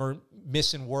weight or whatever,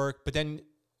 missing work. But then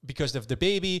because of the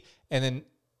baby and then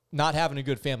not having a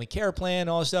good family care plan and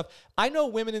all this stuff. I know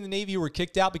women in the Navy who were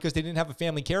kicked out because they didn't have a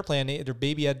family care plan. Their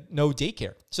baby had no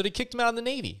daycare. So they kicked them out of the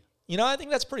Navy. I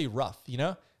think that's pretty rough,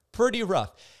 pretty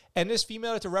rough. And this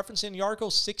female that they're referencing in the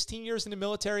article, 16 years in the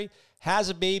military, has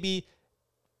a baby,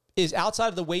 is outside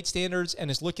of the weight standards, and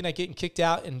is looking at getting kicked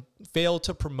out and failed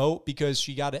to promote because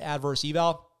she got an adverse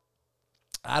eval.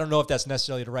 I don't know if that's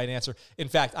necessarily the right answer. In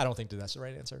fact, I don't think that that's the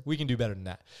right answer. We can do better than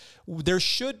that. There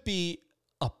should be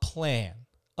a plan,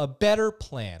 a better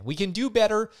plan. We can do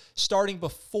better starting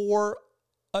before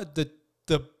the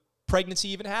pregnancy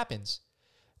even happens.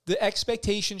 The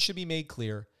expectation should be made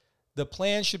clear. The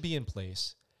plan should be in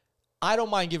place. I don't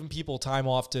mind giving people time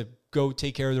off to go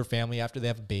take care of their family after they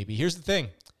have a baby. Here's the thing.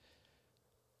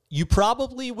 You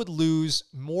probably would lose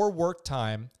more work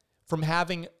time from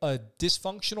having a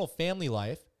dysfunctional family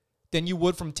life than you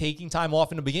would from taking time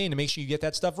off in the beginning to make sure you get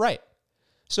that stuff right.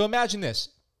 So imagine this.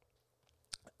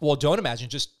 Well, don't imagine,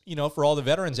 just, for all the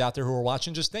veterans out there who are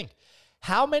watching, just think.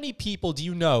 How many people do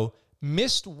you know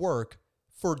missed work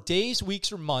for days,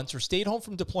 weeks, or months, or stayed home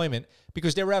from deployment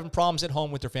because they were having problems at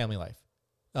home with their family life?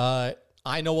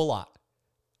 I know a lot.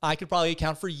 I could probably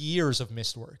account for years of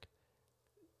missed work.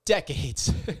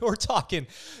 Decades. We're talking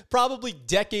probably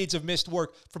decades of missed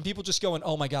work from people just going,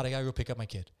 oh my God, I got to go pick up my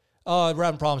kid. Oh, we're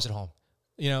having problems at home.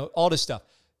 All this stuff.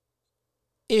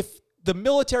 If the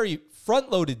military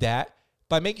front-loaded that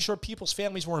by making sure people's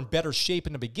families were in better shape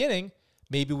in the beginning,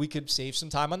 maybe we could save some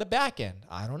time on the back end.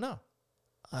 I don't know.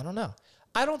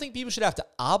 I don't think people should have to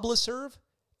obla serve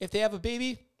if they have a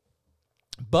baby,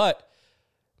 but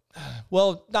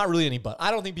well, not really any but.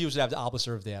 I don't think people should have to obla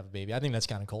serve if they have a baby. I think that's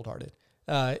kind of cold-hearted.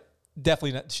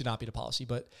 Definitely should not be the policy,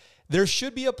 but there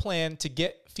should be a plan to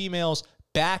get females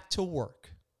back to work,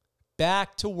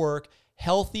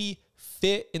 healthy,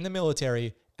 fit in the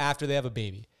military after they have a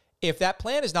baby. If that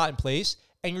plan is not in place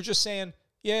and you're just saying,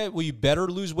 yeah, well, you better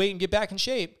lose weight and get back in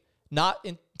shape, not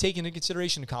taking into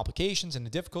consideration the complications and the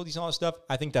difficulties and all that stuff,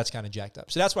 I think that's kind of jacked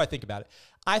up. So that's what I think about it.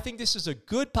 I think this is a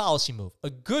good policy move,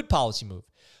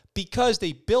 because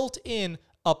they built in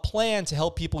a plan to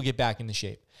help people get back into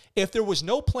shape. If there was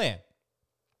no plan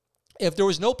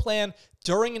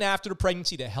during and after the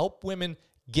pregnancy to help women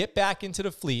get back into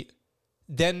the fleet,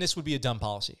 then this would be a dumb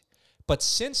policy. But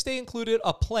since they included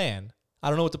a plan, I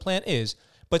don't know what the plan is,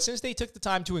 but since they took the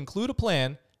time to include a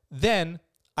plan, then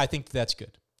I think that's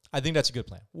good. I think that's a good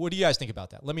plan. What do you guys think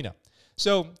about that? Let me know.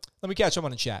 So let me catch up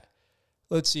on the chat.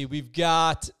 Let's see. We've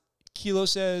got Kilo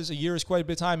says a year is quite a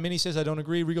bit of time. Minnie says I don't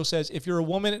agree. Regal says if you're a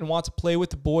woman and want to play with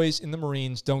the boys in the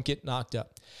Marines, don't get knocked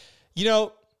up. You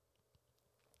know,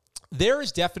 there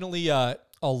is definitely a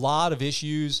lot of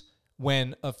issues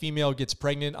when a female gets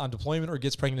pregnant on deployment or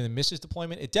gets pregnant and misses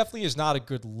deployment. It definitely is not a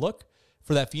good look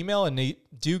for that female, and they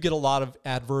do get a lot of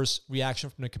adverse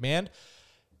reaction from the command.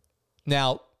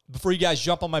 Now, before you guys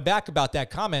jump on my back about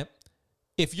that comment,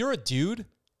 if you're a dude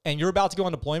and you're about to go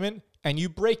on deployment and you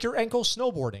break your ankle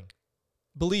snowboarding,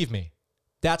 believe me,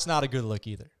 that's not a good look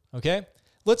either, okay?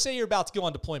 Let's say you're about to go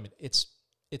on deployment. It's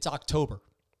October.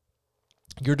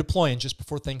 You're deploying just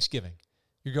before Thanksgiving.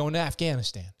 You're going to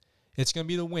Afghanistan. It's going to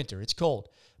be the winter. It's cold.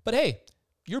 But hey,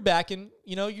 you're back in,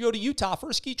 you go to Utah for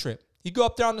a ski trip. You go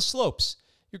up there on the slopes.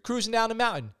 You're cruising down the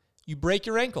mountain. You break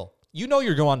your ankle. You know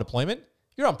you're going on deployment.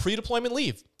 You're on pre-deployment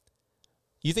leave.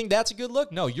 You think that's a good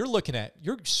look? No, you're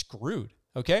screwed,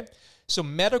 okay? So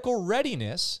medical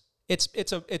readiness, it's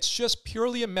just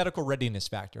purely a medical readiness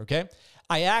factor, okay?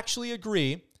 I actually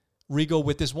agree, Regal,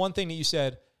 with this one thing that you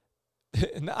said.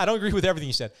 I don't agree with everything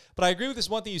you said, but I agree with this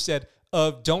one thing you said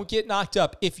of don't get knocked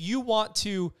up. If you want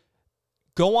to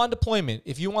go on deployment,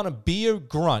 if you want to be a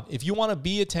grunt, if you want to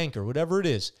be a tanker, whatever it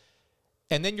is,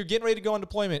 and then you're getting ready to go on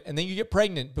deployment, and then you get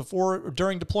pregnant before or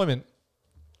during deployment,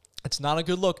 it's not a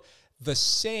good look. The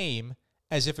same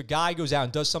as if a guy goes out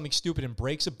and does something stupid and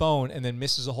breaks a bone and then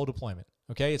misses a whole deployment,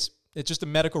 okay? It's just a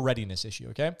medical readiness issue,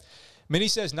 okay? Minnie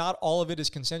says not all of it is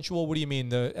consensual. What do you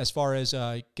mean as far as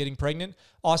getting pregnant?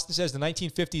 Austin says the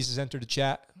 1950s has entered the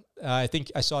chat. I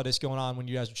think I saw this going on when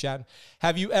you guys were chatting.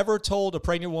 Have you ever told a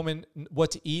pregnant woman what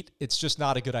to eat? It's just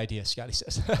not a good idea, Scotty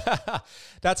says.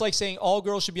 That's like saying all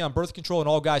girls should be on birth control and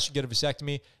all guys should get a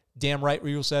vasectomy. Damn right,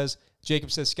 Regal says. Jacob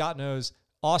says Scott knows.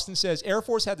 Austin says, Air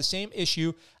Force had the same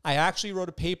issue. I actually wrote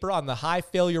a paper on the high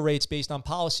failure rates based on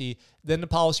policy. Then the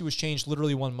policy was changed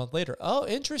literally 1 month later. Oh,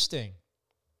 interesting.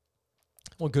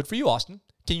 Well, good for you, Austin.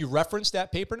 Can you reference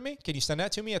that paper to me? Can you send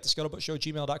that to me at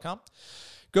thescuttlebuttshow@gmail.com?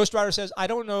 Ghost Rider says, I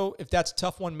don't know if that's a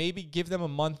tough one. Maybe give them a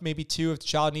month, maybe 2 if the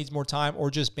child needs more time,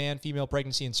 or just ban female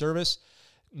pregnancy in service.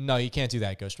 No, you can't do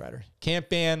that, Ghost Rider. Can't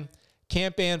ban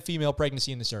female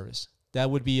pregnancy in the service. That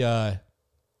would be,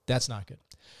 that's not good.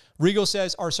 Regal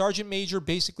says, our sergeant major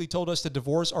basically told us to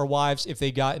divorce our wives if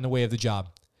they got in the way of the job.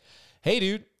 Hey,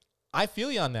 dude, I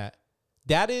feel you on that.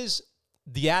 That is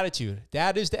the attitude.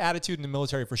 That is the attitude in the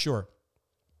military for sure.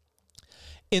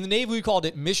 In the Navy, we called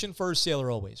it mission first, sailor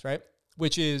always, right?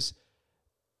 Which is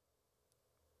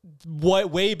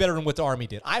way better than what the Army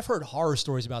did. I've heard horror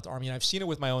stories about the Army, and I've seen it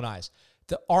with my own eyes.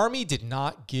 The Army did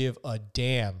not give a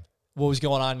damn what was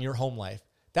going on in your home life.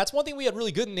 That's one thing we had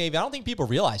really good in the Navy. I don't think people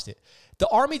realized it. The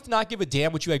Army did not give a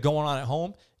damn what you had going on at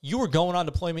home. You were going on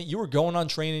deployment. You were going on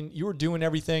training. You were doing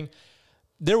everything.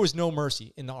 There was no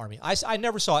mercy in the Army. I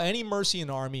never saw any mercy in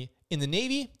the Army. In the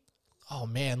Navy, oh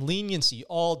man, leniency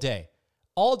all day.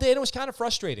 All day, and it was kind of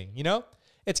frustrating, you know?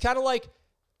 It's kind of like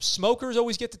smokers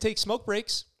always get to take smoke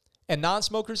breaks, and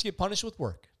non-smokers get punished with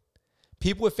work.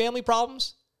 People with family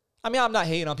problems, I mean, I'm not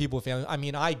hating on people with family. I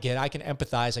mean, I can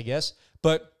empathize, I guess,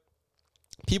 but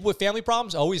people with family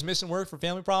problems, always missing work for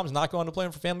family problems, not going to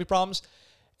deployment for family problems,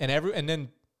 and then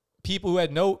people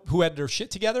who had their shit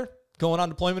together, going on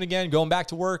deployment again, going back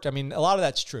to work. I mean, a lot of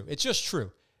that's true. It's just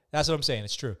true. That's what I'm saying.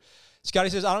 It's true.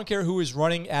 Scotty says, I don't care who is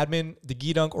running admin, the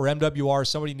GDUNC or MWR.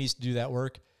 Somebody needs to do that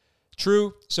work.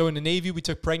 True. So in the Navy, we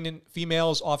took pregnant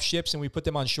females off ships and we put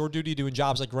them on shore duty doing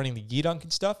jobs like running the GDUNC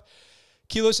and stuff.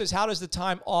 Kilo says, how does the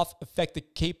time off affect the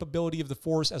capability of the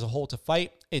force as a whole to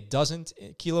fight? It doesn't,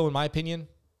 Kilo, in my opinion.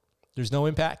 There's no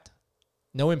impact.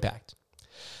 No impact.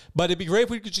 But it'd be great if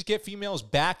we could just get females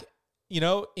back,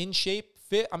 in shape,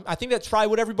 fit. I think that's probably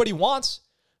what everybody wants.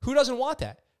 Who doesn't want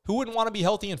that? Who wouldn't want to be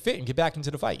healthy and fit and get back into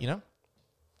the fight,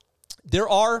 There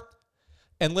are,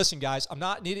 and listen, guys, I'm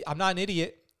not an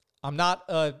idiot. I'm not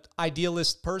an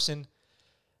idealist person.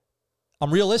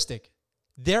 I'm realistic.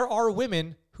 There are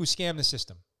women who scam the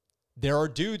system. There are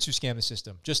dudes who scam the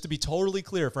system. Just to be totally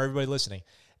clear for everybody listening,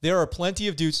 there are plenty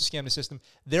of dudes who scam the system.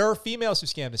 There are females who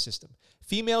scam the system.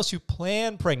 Females who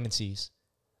plan pregnancies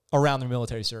around their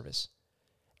military service.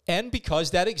 And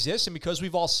because that exists and because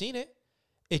we've all seen it,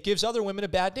 it gives other women a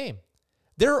bad name.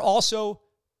 There are also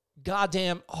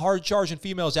goddamn hard-charging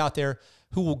females out there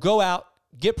who will go out,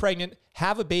 get pregnant,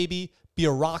 have a baby, be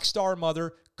a rock star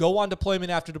mother, go on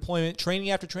deployment after deployment, training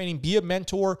after training, be a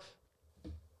mentor,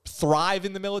 thrive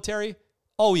in the military.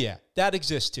 Oh, yeah, that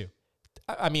exists too.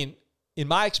 I mean, in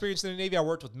my experience in the Navy, I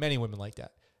worked with many women like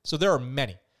that. So there are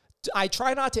many. I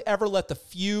try not to ever let the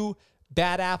few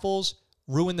bad apples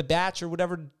ruin the batch or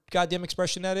whatever goddamn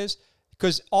expression that is,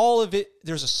 because all of it,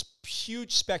 there's a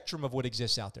huge spectrum of what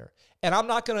exists out there. And I'm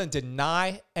not going to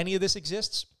deny any of this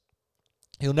exists.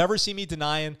 You'll never see me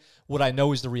denying what I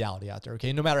know is the reality out there,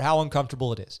 okay? No matter how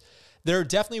uncomfortable it is. There are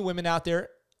definitely women out there,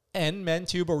 and men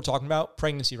too, but we're talking about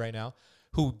pregnancy right now,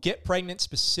 who get pregnant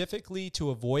specifically to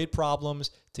avoid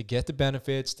problems, to get the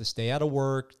benefits, to stay out of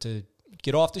work, to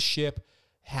get off the ship.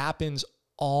 Happens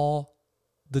all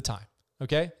the time,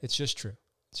 okay? It's just true.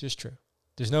 It's just true.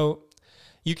 There's no,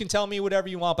 you can tell me whatever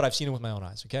you want, but I've seen it with my own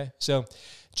eyes, okay? So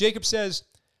Jacob says,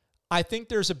 I think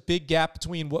there's a big gap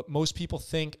between what most people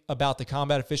think about the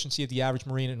combat efficiency of the average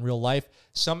Marine in real life.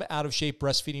 Some out of shape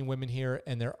breastfeeding women here,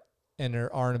 and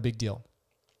there aren't a big deal.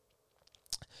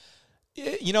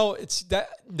 You know, it's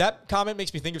that comment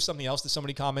makes me think of something else that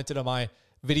somebody commented on my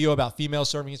video about females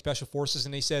serving in special forces,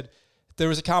 and they said there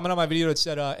was a comment on my video that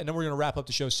said, and then we're going to wrap up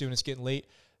the show soon. It's getting late,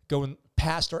 going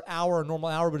past our normal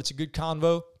hour, but it's a good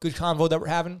convo that we're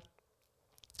having.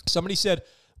 Somebody said,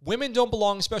 women don't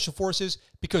belong in special forces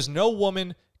because no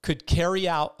woman could carry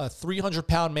out a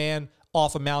 300-pound man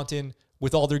off a mountain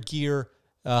with all their gear.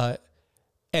 And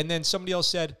then somebody else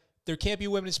said, there can't be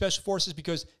women in special forces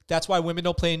because that's why women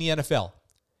don't play in the NFL.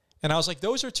 And I was like,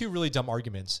 those are two really dumb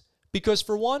arguments. Because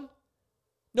for one,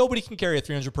 nobody can carry a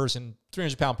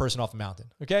 300-pound person off a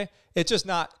mountain, okay? It's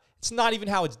not even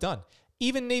how it's done.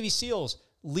 Even Navy SEALs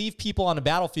leave people on the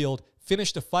battlefield,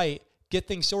 finish the fight, get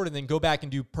things sorted, and then go back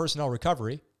and do personnel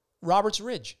recovery. Roberts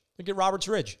Ridge. Look at Roberts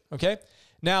Ridge, okay?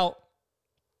 Now,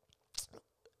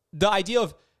 the idea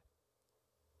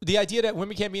that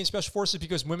women can't be in special forces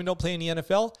because women don't play in the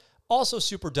NFL, also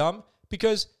super dumb,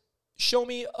 because show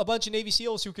me a bunch of Navy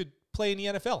SEALs who could play in the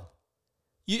NFL.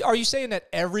 Are you saying that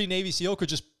every Navy SEAL could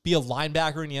just be a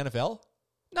linebacker in the NFL?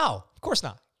 No, of course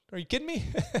not. Are you kidding me?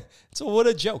 So what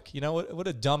a joke, you know, what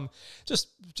a dumb, just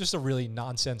a really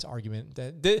nonsense argument.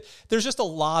 There's just a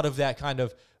lot of that kind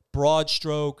of broad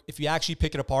stroke. If you actually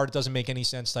pick it apart, it doesn't make any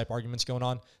sense type arguments going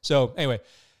on. So anyway,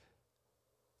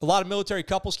 a lot of military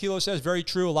couples, Kilo says, very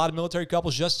true. A lot of military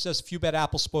couples, just says, a few bad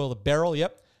apples spoil the barrel.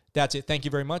 Yep, that's it. Thank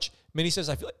you very much. Minnie says,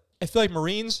 I feel like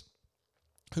Marines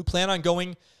who plan on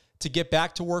going to get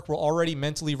back to work were already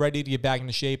mentally ready to get back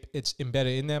into shape. It's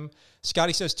embedded in them.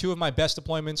 Scotty says, 2 of my best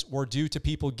deployments were due to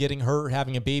people getting hurt or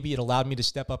having a baby. It allowed me to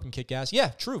step up and kick ass. Yeah,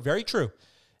 true. Very true.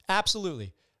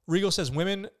 Absolutely. Regal says,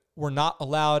 women were not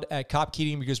allowed at Cop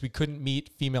Keating because we couldn't meet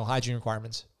female hygiene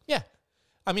requirements. Yeah.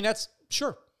 I mean, that's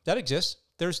sure. That exists.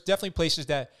 There's definitely places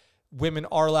that women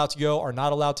are allowed to go, are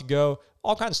not allowed to go,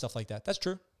 all kinds of stuff like that. That's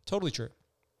true. Totally true.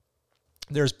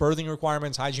 There's birthing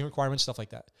requirements, hygiene requirements, stuff like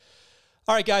that.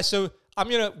 All right, guys. So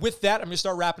with that, I'm going to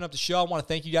start wrapping up the show. I want to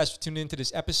thank you guys for tuning into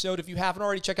this episode. If you haven't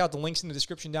already, check out the links in the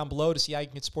description down below to see how you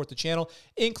can support the channel,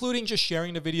 including just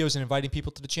sharing the videos and inviting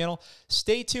people to the channel.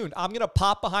 Stay tuned. I'm going to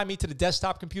pop behind me to the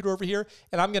desktop computer over here,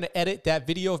 and I'm going to edit that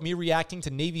video of me reacting to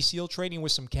Navy SEAL training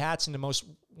with some cats in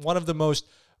one of the most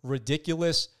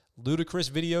ridiculous, ludicrous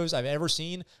videos I've ever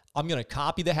seen. I'm going to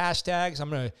copy the hashtags. I'm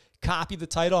going to copy the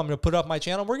title. I'm going to put it up my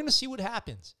channel. We're going to see what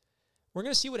happens. We're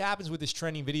going to see what happens with this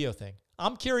trending video thing.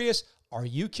 I'm curious. Are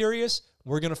you curious?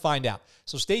 We're going to find out.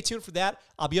 So stay tuned for that.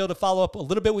 I'll be able to follow up a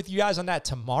little bit with you guys on that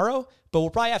tomorrow, but we'll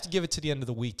probably have to give it to the end of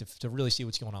the week to really see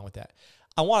what's going on with that.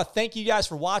 I want to thank you guys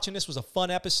for watching. This was a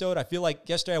fun episode. I feel like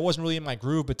yesterday I wasn't really in my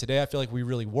groove, but today I feel like we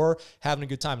really were having a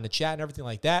good time in the chat and everything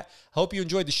like that. I hope you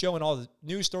enjoyed the show and all the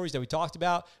news stories that we talked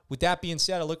about. With that being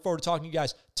said, I look forward to talking to you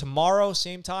guys tomorrow,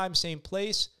 same time, same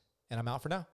place, and I'm out for now.